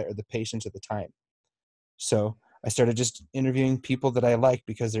skill set or the patience or the time. So I started just interviewing people that I like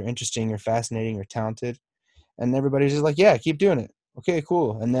because they're interesting or fascinating or talented. And everybody's just like, yeah, keep doing it. Okay,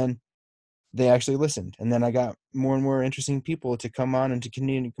 cool. And then they actually listened. And then I got more and more interesting people to come on and to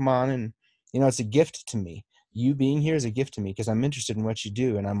continue to come on. And, it's a gift to me. You being here is a gift to me because I'm interested in what you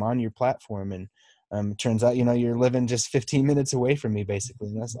do, and I'm on your platform. And it turns out, you're living just 15 minutes away from me, basically.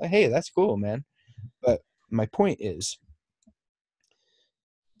 And that's like, hey, that's cool, man. But my point is,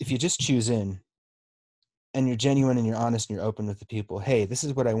 if you just choose in and you're genuine and you're honest and you're open with the people, hey, this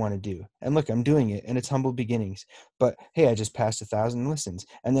is what I want to do. And look, I'm doing it, and it's humble beginnings. But hey, I just passed 1,000 listens.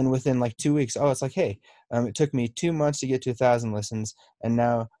 And then within like 2 weeks, it's like, hey, it took me 2 months to get to 1,000 listens, and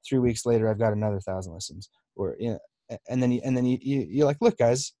now 3 weeks later, I've got another 1,000 listens. Or and then you're like, look,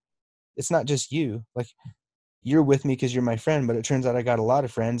 guys, it's not just you. Like, you're with me because you're my friend, but it turns out I got a lot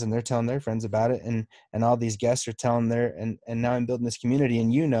of friends, and they're telling their friends about it, and all these guests are telling their, and now I'm building this community.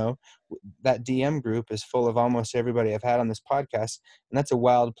 And that DM group is full of almost everybody I've had on this podcast, and that's a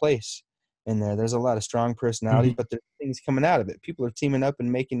wild place in there. There's a lot of strong personalities, but there's things coming out of it. People are teaming up and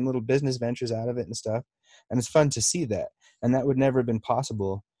making little business ventures out of it and stuff, and it's fun to see that. And that would never have been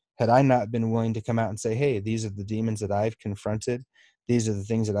possible had I not been willing to come out and say, hey, these are the demons that I've confronted. these are the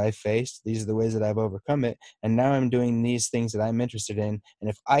things that I've faced. These are the ways that I've overcome it. And now I'm doing these things that I'm interested in. And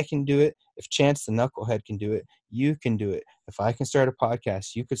if I can do it, if Chance the Knucklehead can do it, you can do it. If I can start a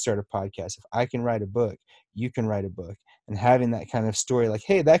podcast, you could start a podcast. If I can write a book, you can write a book. And having that kind of story, like,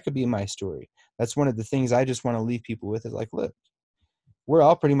 hey, that could be my story. That's one of the things I just want to leave people with, is like, look, we're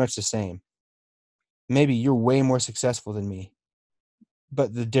all pretty much the same. Maybe you're way more successful than me,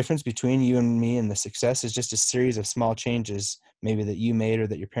 but the difference between you and me and the success is just a series of small changes, maybe that you made or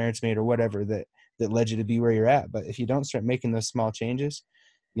that your parents made or whatever, that led you to be where you're at. But if you don't start making those small changes,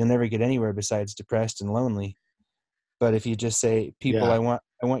 you'll never get anywhere besides depressed and lonely. But if you just say, people, Yeah.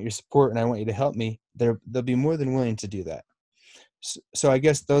 I want your support and I want you to help me, they'll be more than willing to do that. So I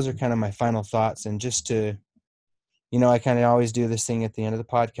guess those are kind of my final thoughts. And just to, I kind of always do this thing at the end of the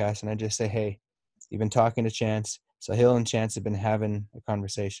podcast, and I just say, hey, you've been talking to Chance. So Hill and Chance have been having a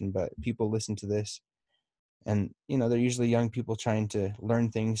conversation, but people listen to this, and they're usually young people trying to learn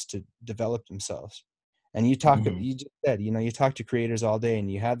things to develop themselves. And you just said, you talk to creators all day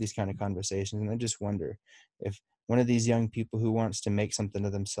and you have these kind of conversations. And I just wonder if one of these young people who wants to make something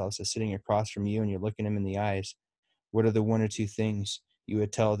of themselves is sitting across from you and you're looking them in the eyes, what are the one or two things you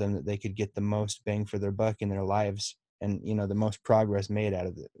would tell them that they could get the most bang for their buck in their lives, and the most progress made out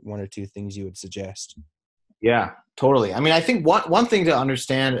of the one or two things you would suggest? Yeah, totally. I mean, I think one thing to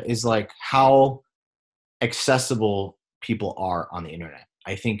understand is like how accessible people are on the internet.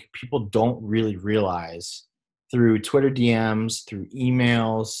 I think people don't really realize through Twitter DMs, through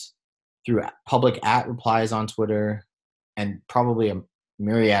emails, through public @ replies on Twitter, and probably a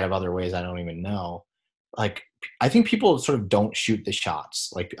myriad of other ways I don't even know. Like, I think people sort of don't shoot the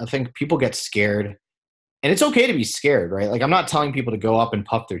shots. Like, I think people get scared, and it's okay to be scared, right? Like, I'm not telling people to go up and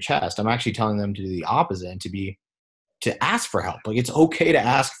puff their chest. I'm actually telling them to do the opposite and to ask for help. Like, it's okay to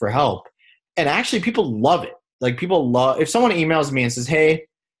ask for help. And actually, people love it. Like, people love, if someone emails me and says, hey,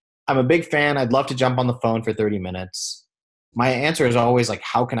 I'm a big fan, I'd love to jump on the phone for 30 minutes. My answer is always like,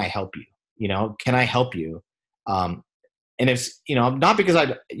 how can I help you? Can I help you? And it's, not because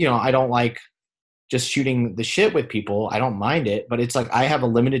I don't like just shooting the shit with people. I don't mind it, but it's like, I have a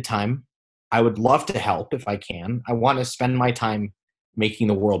limited time. I would love to help if I can. I want to spend my time making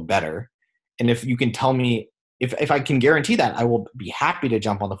the world better. And if you can tell me, if I can guarantee that, I will be happy to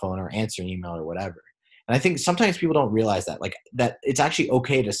jump on the phone or answer an email or whatever. And I think sometimes people don't realize that, like, that it's actually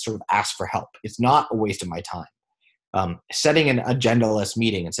okay to sort of ask for help. It's not a waste of my time. Setting an agendaless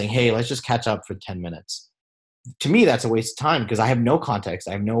meeting and saying, hey, let's just catch up for 10 minutes. To me, that's a waste of time because I have no context.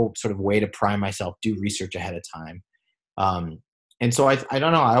 I have no sort of way to prime myself, do research ahead of time. And so I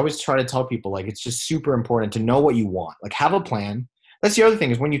don't know. I always try to tell people, like, it's just super important to know what you want. Like, have a plan. That's the other thing,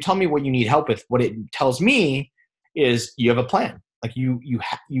 is when you tell me what you need help with, what it tells me is you have a plan. Like,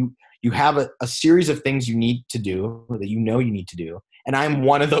 you have a series of things you need to do, or that you need to do. And I'm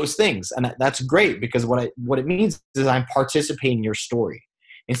one of those things. And that's great, because what it means is I'm participating in your story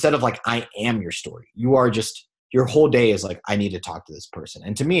instead of like, I am your story. You are just, your whole day is like, I need to talk to this person.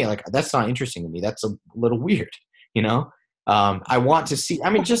 And to me, like, that's not interesting to me. That's a little weird, I want to see,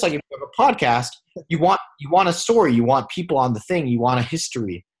 just like if you have a podcast, you want a story, you want people on the thing, you want a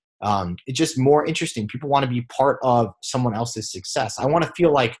history. It's just more interesting. People want to be part of someone else's success. I want to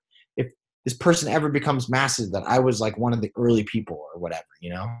feel like if this person ever becomes massive, that I was like one of the early people or whatever,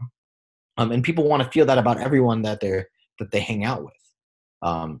 and people want to feel that about everyone that they hang out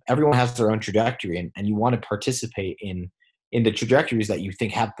with. Everyone has their own trajectory, and you want to participate in the trajectories that you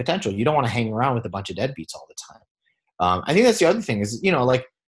think have potential. You don't want to hang around with a bunch of deadbeats all the time. I think that's the other thing is, like,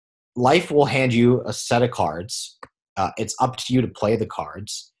 life will hand you a set of cards. It's up to you to play the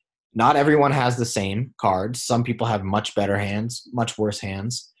cards. Not everyone has the same cards. Some people have much better hands, much worse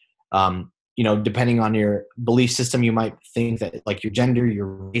hands. Depending on your belief system, you might think that, like, your gender, your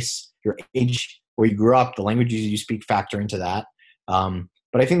race, your age, where you grew up, the languages you speak factor into that.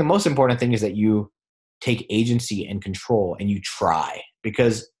 But I think the most important thing is that you take agency and control, and you try,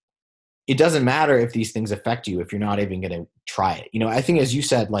 because it doesn't matter if these things affect you if you're not even going to try it. I think, as you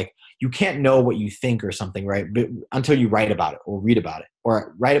said, like, you can't know what you think or something, right? But until you write about it or read about it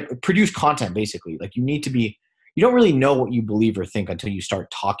or produce content, basically. Like, you don't really know what you believe or think until you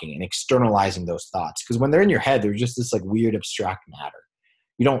start talking and externalizing those thoughts. Because when they're in your head, they're just this like weird abstract matter.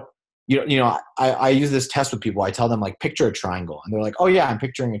 I use this test with people. I tell them, like, picture a triangle, and they're like, oh yeah, I'm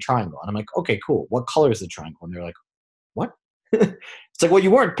picturing a triangle. And I'm like, okay, cool. What color is the triangle? And they're like, what? It's like, well,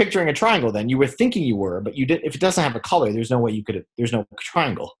 you weren't picturing a triangle then. You were thinking you were, but you did. If it doesn't have a color, there's no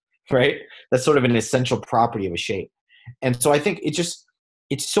triangle, right? That's sort of an essential property of a shape. And so I think it's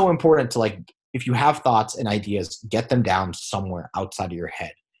so important to, like, if you have thoughts and ideas, get them down somewhere outside of your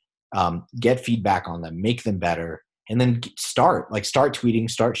head. Get feedback on them, make them better, and then start tweeting,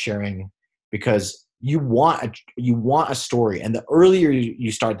 start sharing, because you want a story. And the earlier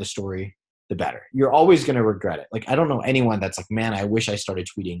you start the story, the better. You're always going to regret it. Like, I don't know anyone that's like, man, I wish I started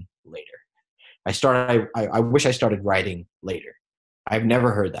tweeting later. I wish I started writing later. I've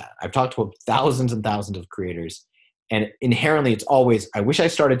never heard that. I've talked to thousands and thousands of creators, and inherently it's always, I wish I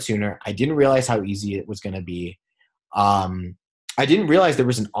started sooner. I didn't realize how easy it was going to be. I didn't realize there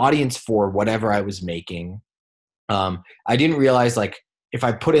was an audience for whatever I was making. I didn't realize, like, if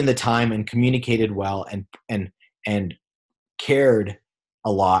I put in the time and communicated well and cared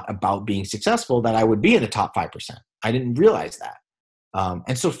a lot about being successful, that I would be in the top 5%. I didn't realize that.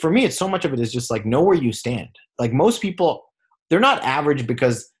 And so for me, it's so much of it is just like, know where you stand. Like, most people, they're not average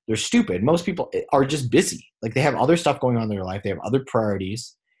because they're stupid. Most people are just busy. Like, they have other stuff going on in their life. They have other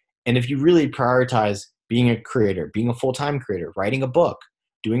priorities. And if you really prioritize being a creator, being a full-time creator, writing a book,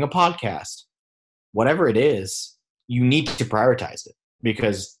 doing a podcast, whatever it is, you need to prioritize it.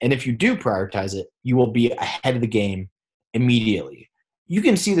 And if you do prioritize it, you will be ahead of the game immediately. You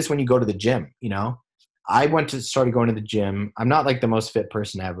can see this when you go to the gym. I started going to the gym. I'm not like the most fit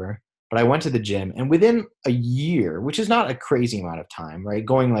person ever, but I went to the gym, and within a year, which is not a crazy amount of time, right?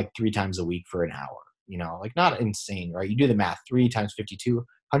 Going like 3 times a week for an hour, like, not insane, right? You do the math, 3 times 52,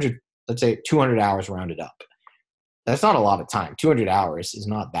 100, let's say 200 hours rounded up. That's not a lot of time. 200 hours is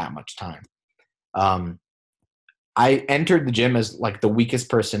not that much time. I entered the gym as like the weakest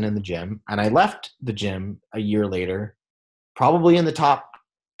person in the gym, and I left the gym a year later, probably in the top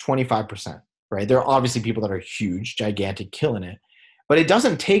 25%, right? There are obviously people that are huge, gigantic, killing it, but it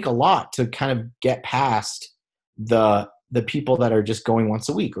doesn't take a lot to kind of get past the people that are just going once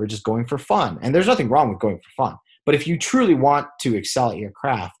a week or just going for fun. And there's nothing wrong with going for fun, but if you truly want to excel at your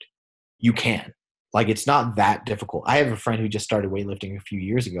craft, you can. Like, it's not that difficult. I have a friend who just started weightlifting a few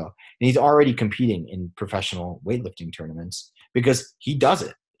years ago, and he's already competing in professional weightlifting tournaments because he does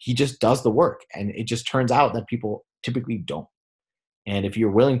it. He just does the work, and it just turns out that people typically don't. And if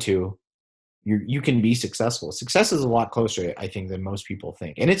you're willing to, you can be successful. Success is a lot closer, I think, than most people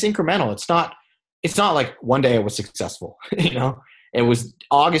think. And it's incremental. It's not like one day I was successful, It was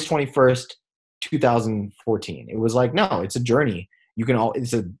August 21st, 2014. It was like, no, it's a journey.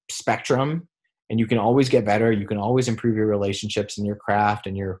 It's a spectrum, and you can always get better. You can always improve your relationships and your craft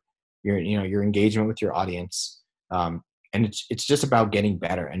and your engagement with your audience. And it's just about getting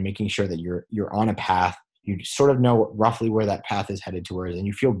better and making sure that you're on a path. You sort of know roughly where that path is headed towards, and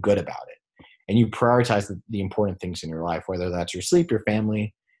you feel good about it. And you prioritize the important things in your life, whether that's your sleep, your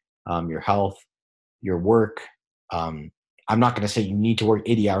family, your health, your work. I'm not going to say you need to work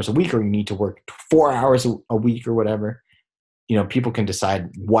 80 hours a week or you need to work 4 hours a week or whatever. People can decide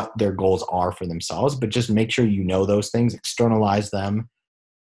what their goals are for themselves, but just make sure you know those things, externalize them,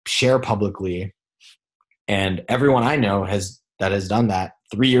 share publicly. And everyone I know has done that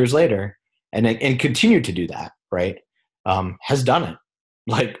 3 years later and continue to do that, right? Has done it,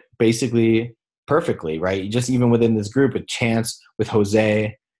 like, basically perfectly, right? Just even within this group, with Chance, with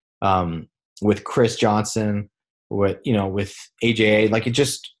Jose, with Chris Johnson, with AJA, like, it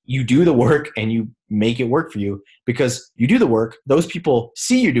just, you do the work and you make it work for you because you do the work. Those people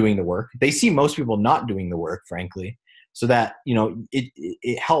see you doing the work. They see most people not doing the work, frankly, so that,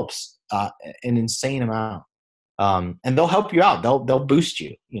 it helps an insane amount. And they'll help you out. They'll boost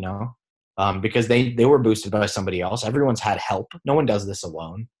you, because they were boosted by somebody else. Everyone's had help. No one does this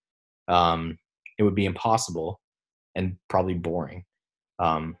alone. It would be impossible and probably boring.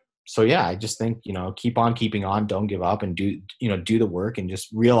 So yeah, I just think, keep on keeping on, don't give up, and do the work, and just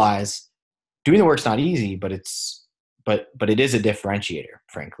realize doing the work's not easy, but it is a differentiator,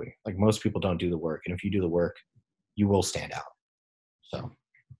 frankly. Like, most people don't do the work, and if you do the work, you will stand out. So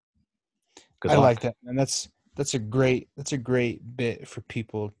I like that. And that's a great bit for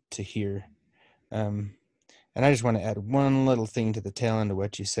people to hear. And I just want to add one little thing to the tail end of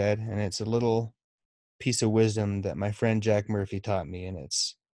what you said, and it's a little piece of wisdom that my friend Jack Murphy taught me, and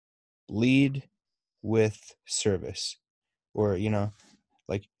it's lead with service. Or,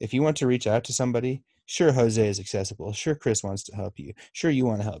 like, if you want to reach out to somebody, sure, Jose is accessible. Sure, Chris wants to help you. Sure, you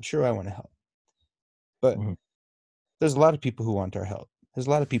want to help. Sure, I want to help. But there's a lot of people who want our help. There's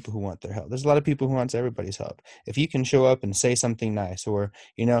a lot of people who want their help. There's a lot of people who wants everybody's help. If you can show up and say something nice, or,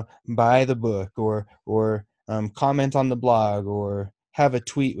 buy the book, or comment on the blog, or have a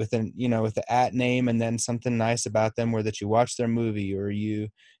tweet with with the @ name and then something nice about them, or that you watch their movie, or you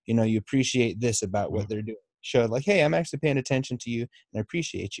appreciate this about what they're doing. Show, like, hey, I'm actually paying attention to you and I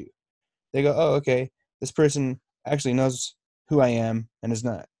appreciate you. They go, oh, okay, this person actually knows who I am and is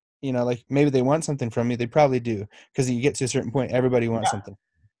not, like, maybe they want something from me. They probably do, because you get to a certain point, everybody wants something.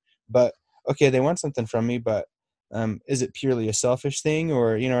 But okay, they want something from me, but Is it purely a selfish thing,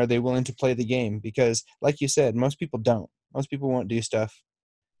 or, are they willing to play the game? Because like you said, most people don't. Most people won't do stuff.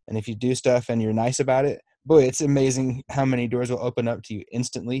 And if you do stuff and you're nice about it, boy, it's amazing how many doors will open up to you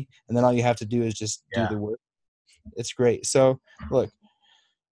instantly. And then all you have to do is just do Yeah. the work. It's great. So look,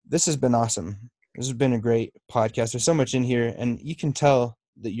 this has been awesome. This has been a great podcast. There's so much in here, and you can tell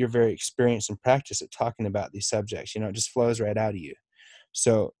that you're very experienced and practiced at talking about these subjects. It just flows right out of you.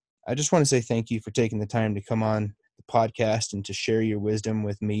 So I just want to say thank you for taking the time to come on the podcast and to share your wisdom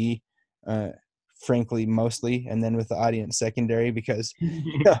with me, frankly, mostly, and then with the audience secondary, because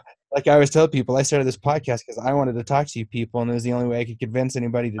like I always tell people, I started this podcast because I wanted to talk to you people, and it was the only way I could convince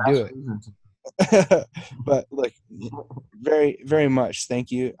anybody to do it. But look, very, very much thank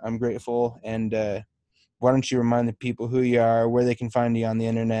you. I'm grateful. And why don't you remind the people who you are, where they can find you on the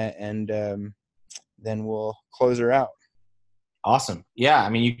internet, and then we'll close her out. Awesome. Yeah. I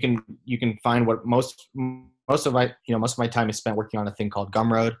mean, you can find what most of my time is spent working on a thing called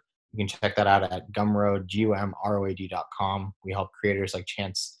Gumroad. You can check that out at Gumroad, GUMROAD.com. We help creators like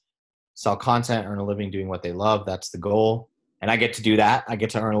Chance sell content, earn a living doing what they love. That's the goal. And I get to do that. I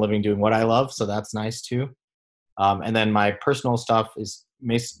get to earn a living doing what I love. So that's nice too. And then my personal stuff is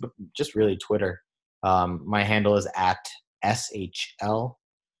just really Twitter. My handle is at SHL.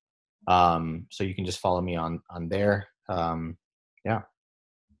 So you can just follow me on there. Yeah.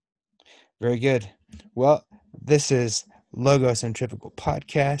 Very good. Well, this is Logo Centrifugal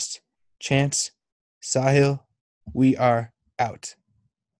Podcast. Chance, Sahil, we are out.